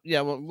ended up,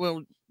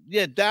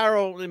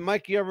 Daryl and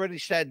Mikey already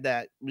said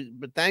that,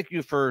 but thank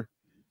you for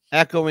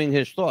echoing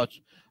his thoughts.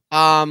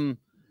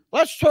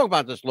 Let's talk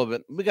about this a little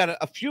bit. We got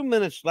a few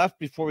minutes left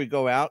before we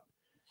go out.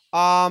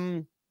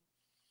 And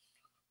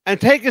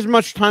take as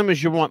much time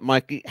as you want,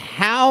 Mikey.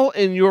 How,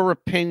 in your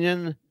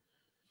opinion,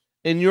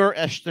 in your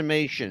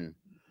estimation,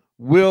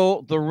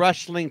 will the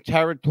wrestling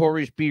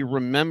territories be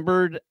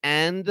remembered?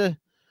 And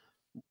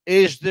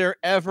is there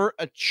ever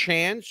a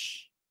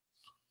chance?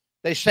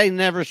 They say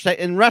never say,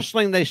 in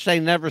wrestling, they say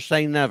never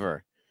say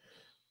never.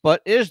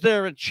 But is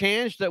there a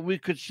chance that we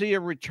could see a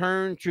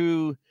return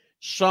to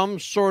some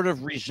sort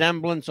of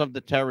resemblance of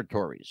the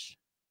territories?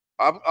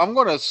 I'm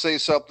going to say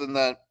something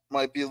that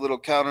might be a little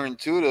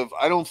counterintuitive.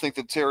 I don't think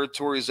the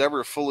territories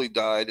ever fully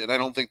died, and I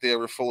don't think they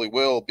ever fully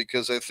will,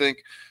 because I think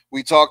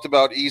we talked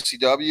about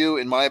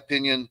ECW. In my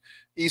opinion,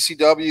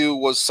 ECW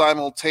was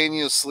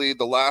simultaneously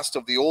the last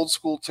of the old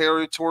school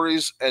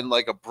territories and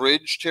like a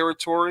bridge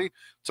territory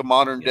to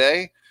modern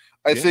day.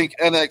 I think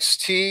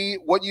NXT,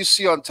 what you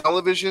see on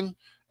television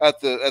at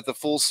the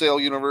Full Sail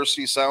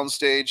University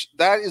soundstage,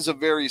 that is a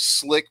very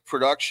slick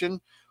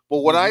production.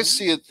 But what I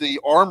see at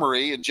the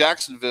Armory in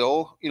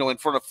Jacksonville, in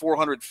front of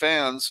 400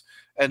 fans,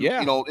 and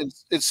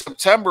in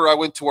September I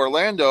went to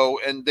Orlando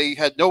and they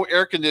had no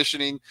air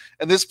conditioning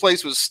and this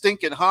place was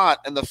stinking hot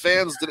and the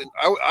fans didn't.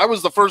 I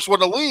was the first one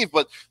to leave,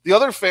 but the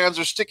other fans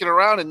are sticking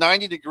around in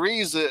 90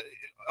 degrees,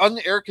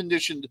 unair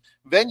conditioned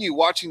venue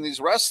watching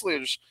these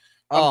wrestlers.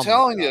 I'm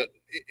telling you,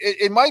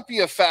 it might be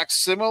a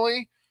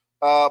facsimile.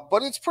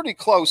 But it's pretty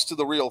close to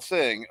the real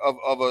thing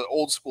of an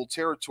old school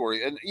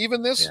territory. And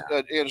even this,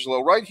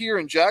 Angelo, right here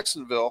in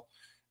Jacksonville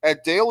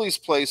at Daly's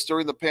place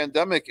during the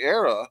pandemic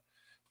era,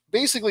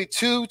 basically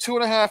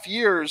 2.5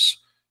 years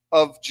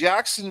of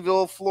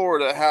Jacksonville,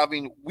 Florida,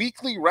 having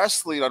weekly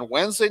wrestling on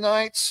Wednesday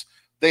nights.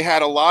 They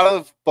had a lot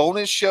of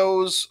bonus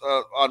shows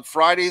on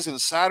Fridays and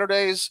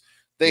Saturdays.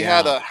 They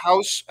had a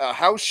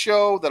house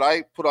show that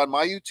I put on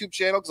my YouTube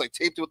channel because I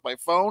taped it with my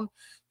phone.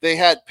 They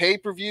had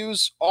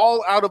pay-per-views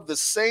all out of the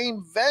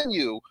same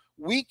venue,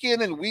 week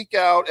in and week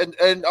out.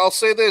 And I'll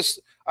say this,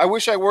 I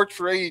wish I worked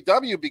for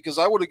AEW because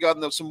I would have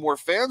gotten them some more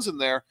fans in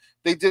there.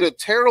 They did a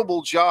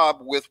terrible job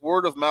with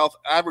word-of-mouth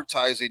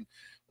advertising.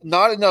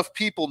 Not enough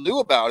people knew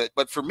about it.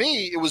 But for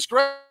me, it was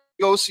great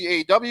to go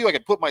see AEW. I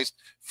could put my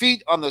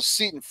feet on the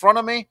seat in front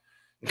of me.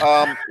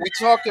 We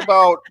talked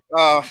about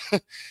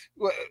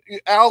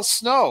Al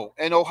Snow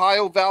and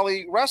Ohio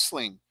Valley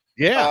Wrestling.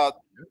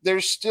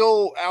 There's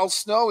still Al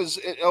Snow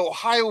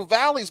Ohio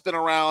Valley's been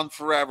around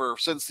forever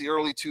since the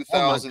early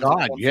 2000s. Oh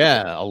my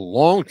God, a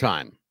long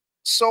time.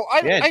 So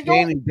I know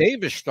Danny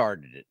Davis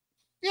started it.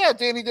 Yeah,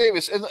 Danny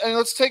Davis. And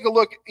let's take a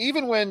look.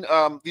 Even when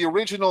the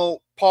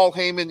original Paul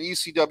Heyman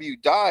ECW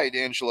died,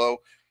 Angelo,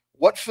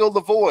 what filled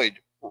the void?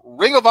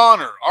 Ring of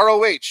Honor,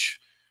 ROH.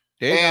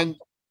 And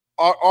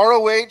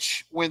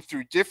ROH went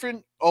through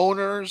different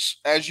owners,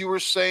 as you were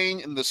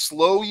saying, in the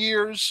slow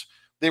years.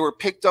 They were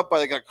picked up by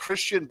like a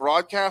Christian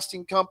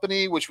broadcasting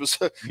company, which was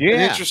an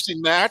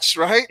interesting match,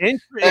 right?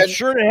 It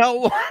sure the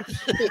hell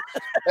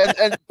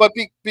was. But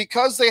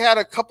because they had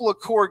a couple of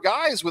core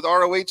guys with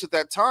ROH at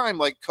that time,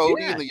 like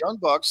Cody and the Young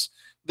Bucks,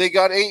 they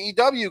got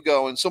AEW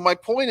going. So my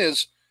point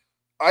is,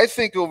 I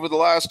think over the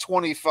last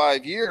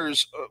 25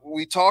 years,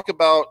 we talk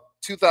about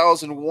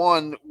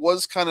 2001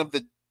 was kind of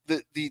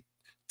the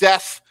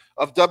death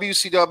of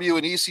WCW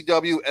and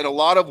ECW and a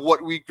lot of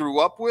what we grew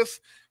up with.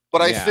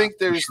 But I think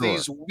there's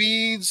these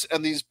weeds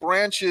and these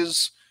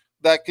branches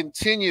that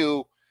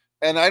continue.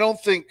 And I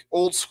don't think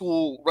old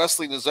school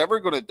wrestling is ever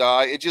going to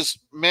die. It just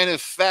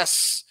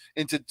manifests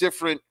into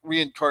different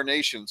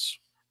reincarnations.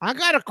 I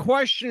got a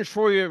question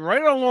for you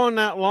right along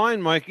that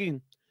line,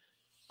 Mikey.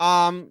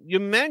 You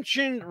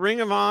mentioned Ring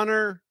of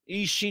Honor,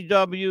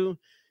 ECW.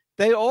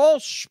 They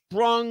all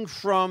sprung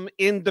from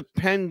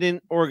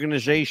independent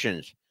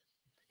organizations.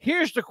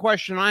 Here's the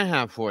question I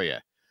have for you.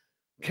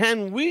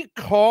 Can we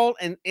call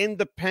an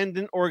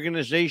independent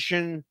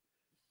organization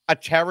a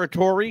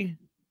territory?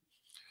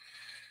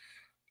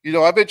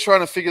 I've been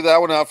trying to figure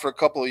that one out for a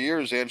couple of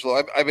years,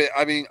 Angelo.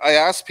 I mean, I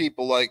asked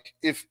people like,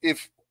 if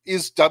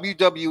is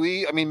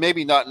WWE? I mean,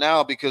 maybe not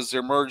now because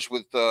they're merged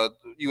with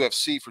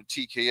UFC for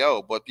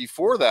TKO. But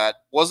before that,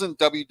 wasn't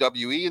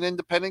WWE an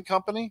independent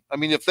company? I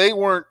mean, if they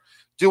weren't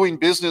doing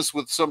business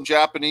with some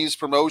Japanese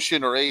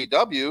promotion or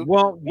AEW.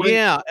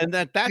 Well, and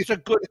that's a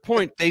good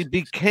point. They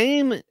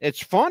became,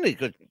 it's funny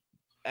because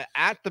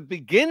at the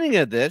beginning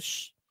of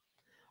this,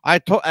 I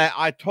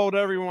told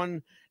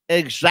everyone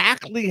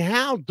exactly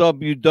how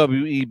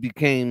WWE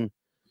became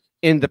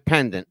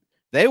independent.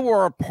 They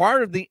were a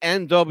part of the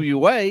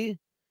NWA,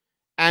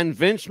 and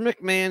Vince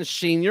McMahon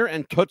Sr.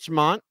 and Toots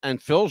Mondt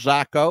and Phil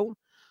Zacco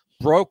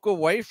broke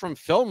away from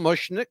Phil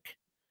Mushnick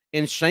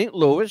in St.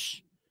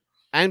 Louis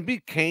and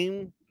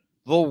became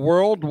the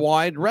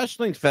Worldwide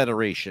Wrestling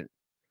Federation,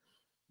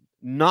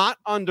 not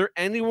under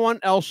anyone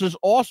else's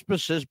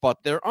auspices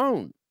but their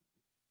own.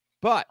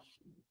 But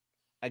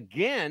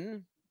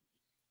again,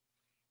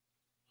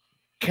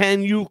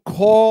 can you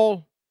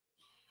call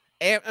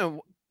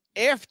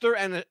after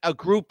a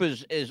group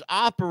is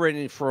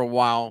operating for a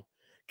while,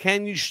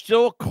 can you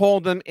still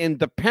call them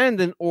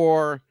independent,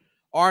 or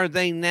are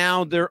they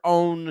now their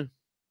own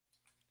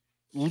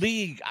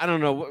league? I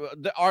don't know.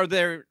 Are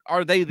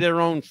they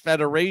their own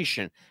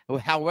federation?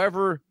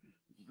 However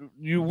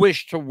you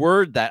wish to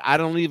word that. I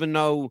don't even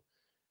know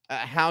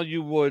how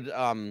you would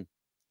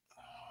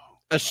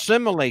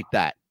assimilate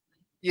that.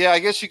 Yeah, I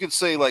guess you could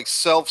say like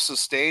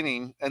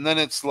self-sustaining, and then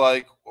it's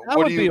like, That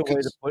what do would be you? a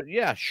way to put it.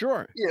 Yeah,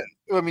 sure. Yeah,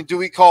 I mean, do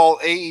we call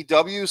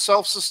AEW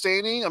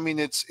self-sustaining? I mean,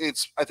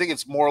 I think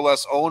it's more or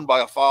less owned by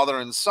a father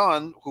and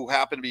son who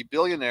happen to be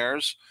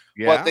billionaires,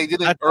 but Yeah, they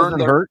didn't that earn doesn't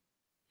their hurt.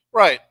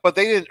 right, but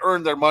they didn't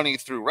earn their money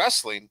through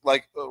wrestling.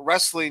 Like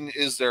wrestling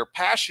is their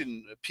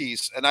passion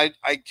piece, and I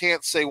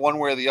can't say one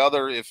way or the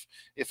other if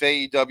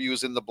AEW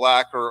is in the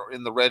black or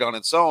in the red on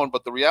its own.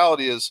 But the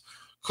reality is,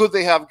 could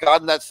they have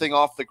gotten that thing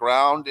off the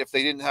ground if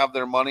they didn't have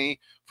their money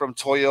from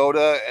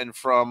Toyota and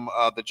from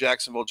the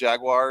Jacksonville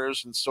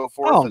Jaguars and so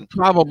forth? Oh, And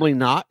probably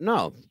not.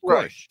 No, of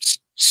right, course.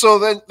 so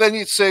then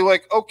you'd say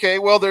like, okay,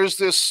 well, there's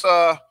this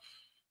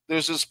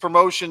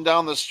promotion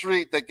down the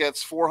street that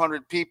gets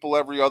 400 people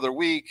every other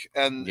week,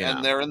 and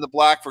Yeah, they're in the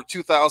black for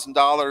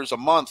 $2,000 a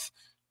month.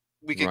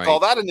 We could call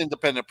right. that an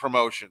independent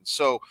promotion.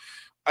 So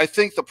I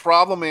think the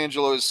problem,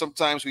 Angelo, is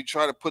sometimes we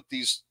try to put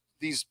these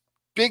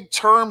big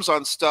terms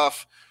on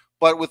stuff,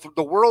 but with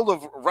the world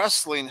of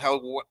wrestling,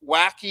 how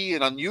wacky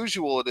and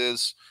unusual it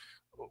is,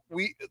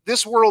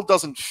 this world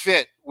doesn't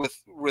fit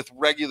with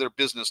regular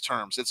business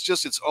terms. It's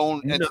just its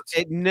own No,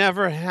 entity. it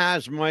never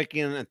has,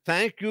 Mikey, and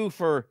thank you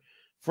for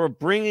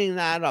bringing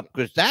that up,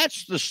 because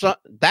that's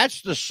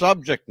the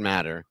subject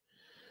matter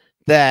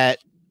that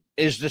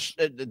is this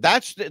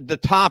that's the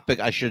topic,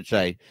 I should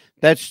say.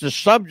 That's the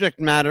subject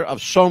matter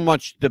of so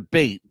much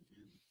debate.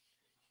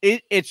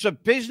 It's a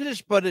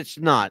business, but it's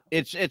not.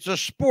 It's a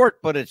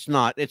sport, but it's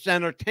not. It's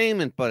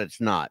entertainment, but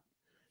it's not.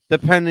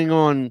 Depending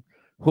on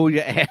who you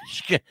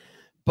ask,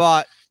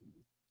 but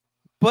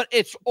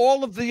it's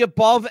all of the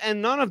above and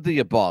none of the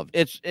above.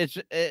 It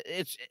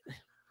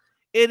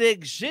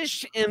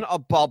exists in a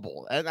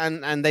bubble,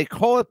 and they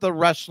call it the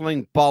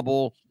wrestling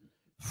bubble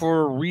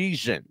for a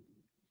reason.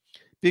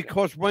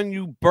 Because when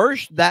you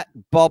burst that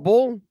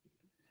bubble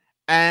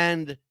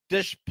and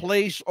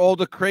displace all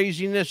the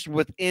craziness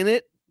within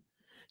it,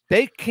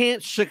 they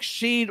can't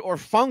succeed or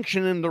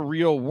function in the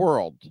real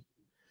world.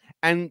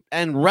 And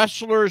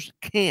wrestlers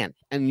can't.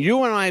 And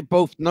you and I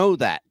both know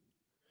that.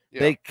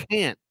 Yeah. They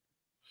can't.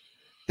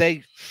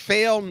 They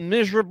fail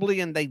miserably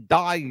and they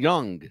die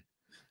young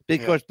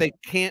because they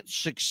can't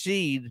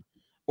succeed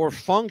or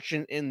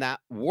function in that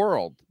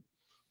world.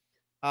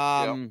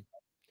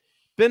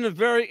 Been a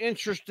very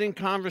interesting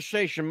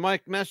conversation,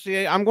 Mike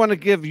Messier. I'm going to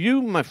give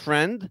you, my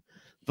friend,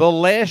 the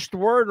last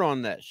word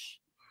on this.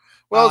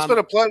 Well, it's been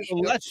a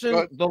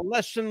pleasure. The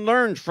lesson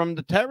learned from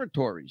the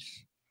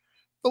territories.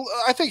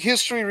 I think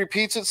history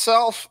repeats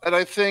itself, and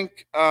I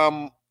think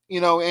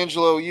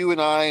Angelo, you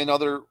and I and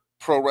other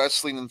pro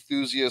wrestling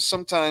enthusiasts,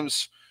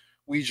 sometimes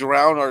we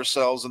drown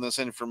ourselves in this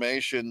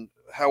information.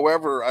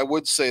 However, I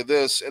would say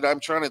this, and I'm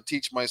trying to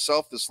teach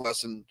myself this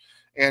lesson,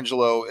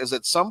 Angelo, is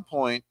at some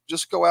point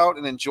just go out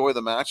and enjoy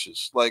the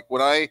matches. Like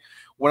when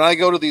I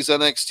go to these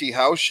NXT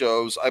house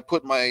shows, I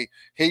put my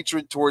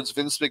hatred towards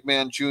Vince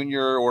McMahon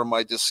Jr. or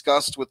my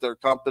disgust with their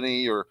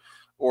company or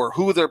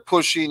who they're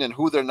pushing and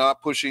who they're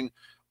not pushing.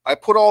 I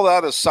put all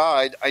that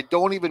aside. I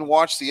don't even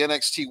watch the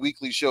NXT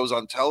weekly shows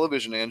on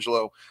television,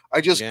 Angelo.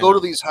 I just go to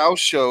these house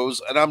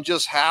shows, and I'm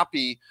just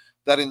happy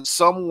that in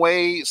some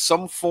way,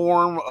 some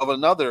form of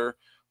another,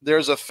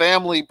 there's a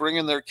family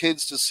bringing their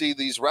kids to see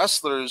these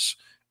wrestlers.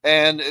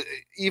 And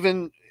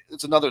even,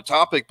 it's another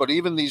topic, but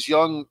even these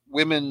young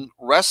women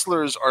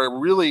wrestlers are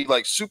really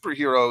like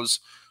superheroes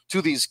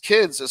to these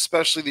kids,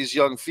 especially these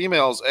young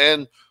females.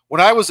 And when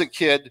I was a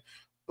kid,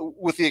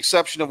 with the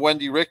exception of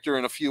Wendy Richter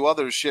and a few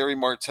others, Sherry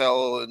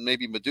Martel and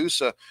maybe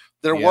Medusa,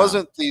 there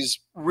wasn't these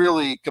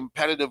really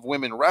competitive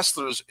women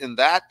wrestlers in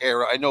that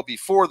era. I know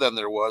before then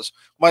there was.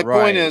 My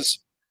point is,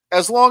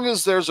 as long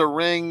as there's a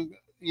ring,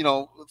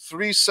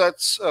 4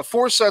 sets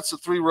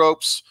of 3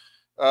 ropes,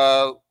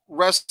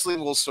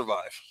 wrestling will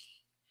survive.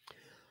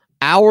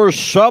 Our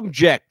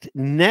subject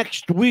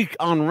next week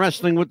on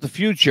Wrestling with the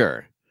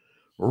Future: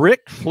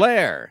 Ric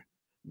Flair,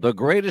 the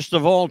greatest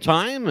of all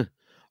time,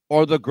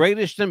 or the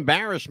greatest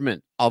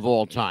embarrassment of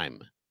all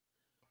time?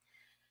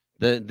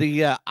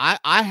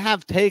 I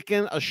have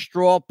taken a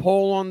straw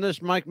poll on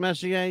this, Mike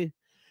Messier.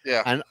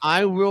 Yeah. And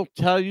I will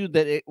tell you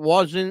that it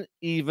wasn't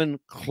even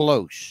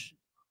close.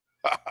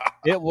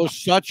 It was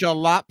such a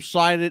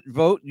lopsided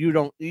vote, you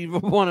don't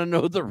even want to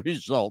know the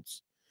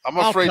results. I'm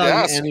afraid to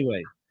ask.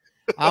 Anyway.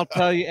 I'll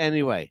tell you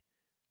anyway.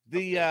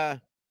 The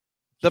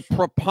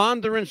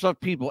preponderance of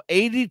people,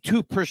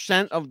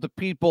 82% of the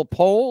people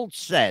polled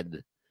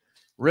said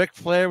Ric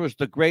Flair was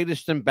the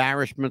greatest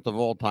embarrassment of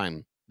all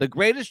time. The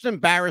greatest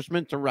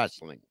embarrassment to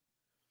wrestling.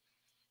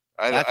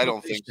 I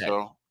don't think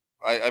so.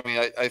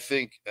 I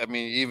think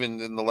even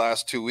in the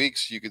last 2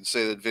 weeks, you could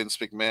say that Vince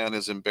McMahon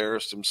has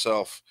embarrassed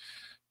himself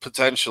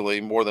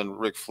potentially more than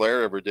Ric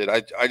Flair ever did.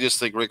 I just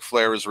think Ric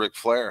Flair is Ric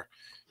Flair.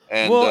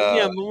 And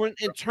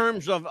in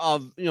terms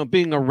of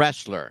being a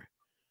wrestler,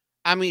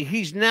 I mean,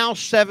 he's now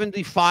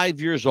 75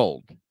 years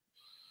old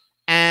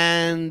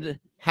and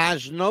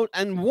has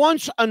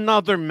wants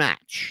another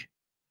match.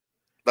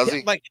 Does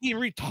he? Like, he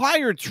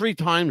retired 3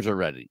 times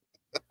already.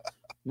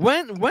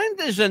 When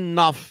is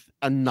enough?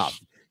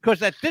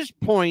 Because at this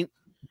point,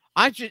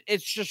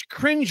 it's just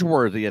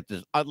cringeworthy at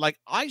this. Like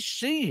I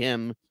see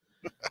him,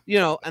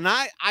 and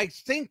I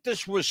think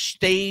this was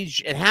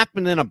staged. It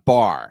happened in a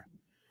bar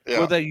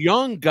with a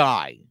young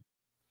guy,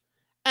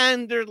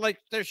 and they're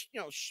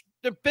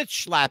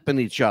bitch slapping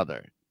each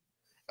other,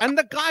 and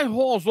the guy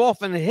hauls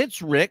off and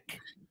hits Rick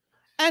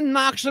and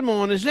knocks him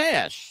on his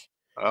ass.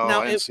 Oh,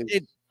 now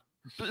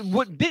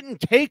it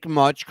didn't take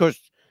much because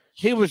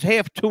he was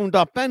half tuned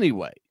up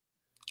anyway.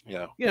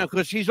 Yeah,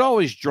 because he's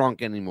always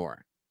drunk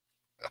anymore.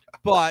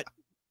 But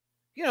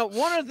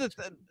one of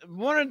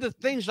the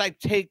things I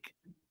take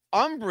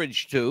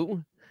umbrage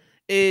to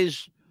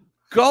is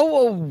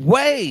go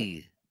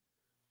away.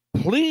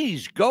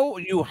 Please go.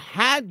 You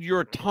had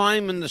your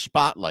time in the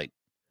spotlight.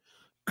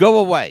 Go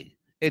away.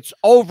 It's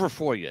over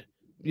for you.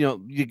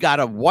 You got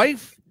a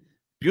wife,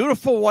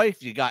 beautiful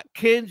wife. You got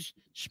kids.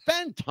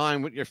 Spend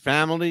time with your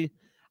family.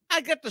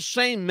 I get the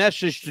same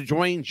message to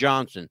Dwayne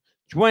Johnson.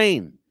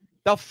 Dwayne,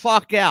 the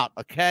fuck out,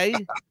 okay?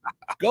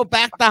 Go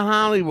back to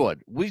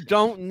Hollywood. We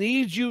don't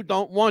need you,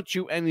 don't want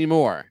you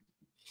anymore.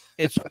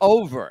 It's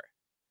over.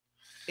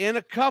 In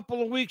a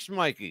couple of weeks,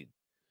 Mikey,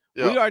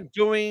 we are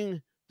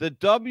doing the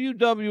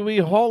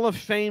WWE Hall of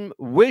Fame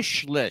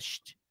wish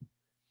list.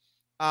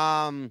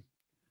 Well,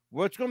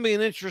 it's going to be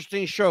an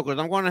interesting show because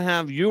I'm going to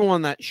have you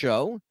on that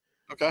show.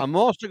 Okay. I'm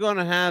also going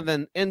to have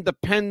an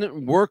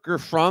independent worker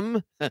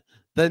from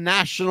the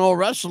National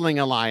Wrestling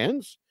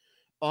Alliance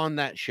on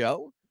that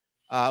show.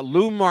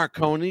 Lou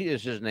Marconi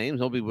is his name.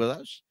 He'll be with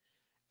us.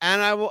 And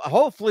I will,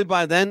 hopefully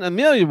by then,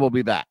 Amelia will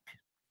be back.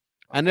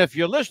 And if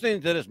you're listening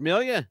to this,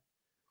 Amelia,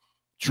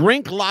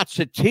 drink lots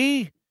of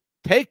tea,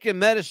 take your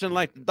medicine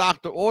like the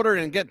doctor ordered,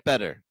 and get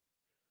better.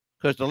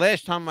 Because the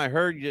last time I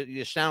heard you,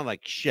 you sound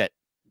like shit.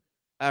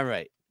 All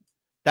right.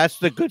 That's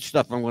the good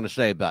stuff I'm going to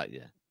say about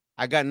you.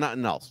 I got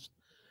nothing else.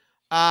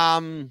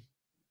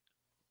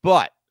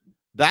 But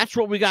that's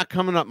what we got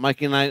coming up,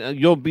 Mikey and I.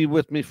 You'll be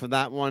with me for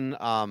that one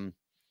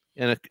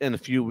in a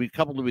few weeks,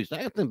 couple of weeks. I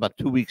think about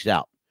 2 weeks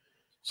out.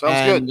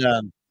 Sounds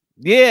good.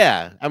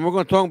 Yeah, and we're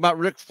going to talk about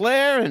Ric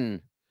Flair,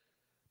 and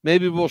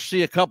maybe we'll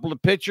see a couple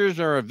of pictures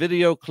or a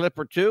video clip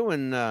or two,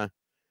 and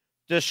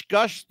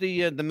discuss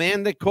the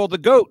man they call the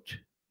GOAT.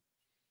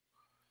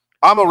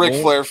 I'm a Ric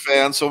Flair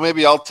fan, so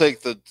maybe I'll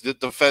take the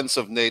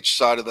defensive Nate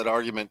side of that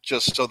argument,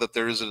 just so that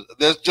there's a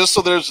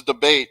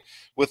debate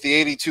with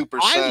the 82%.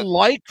 I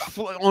like,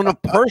 on a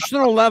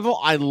personal level,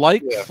 I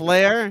like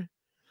Flair.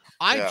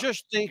 I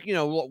just think,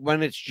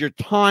 when it's your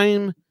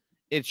time,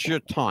 it's your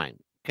time.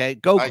 Okay,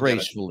 go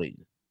gracefully.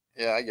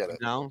 Yeah, I get it.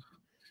 No,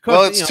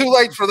 well, it's too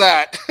late for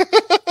that.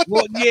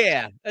 Well,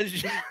 yeah,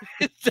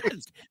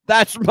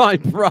 that's my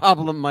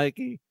problem,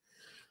 Mikey.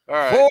 All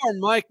right. For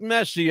Mike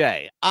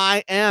Messier,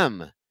 I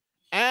am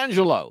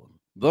Angelo,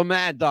 the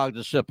Mad Dog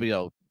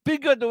DeCipio. Be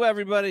good to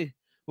everybody.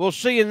 We'll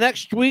see you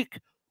next week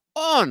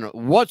on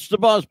What's the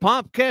Buzz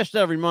Podcast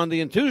every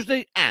Monday and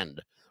Tuesday,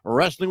 and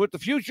Wrestling with the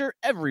Future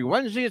every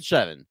Wednesday at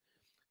 7.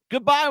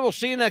 Goodbye. We'll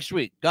see you next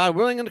week. God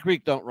willing, and the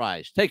creek don't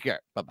rise. Take care.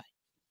 Bye-bye.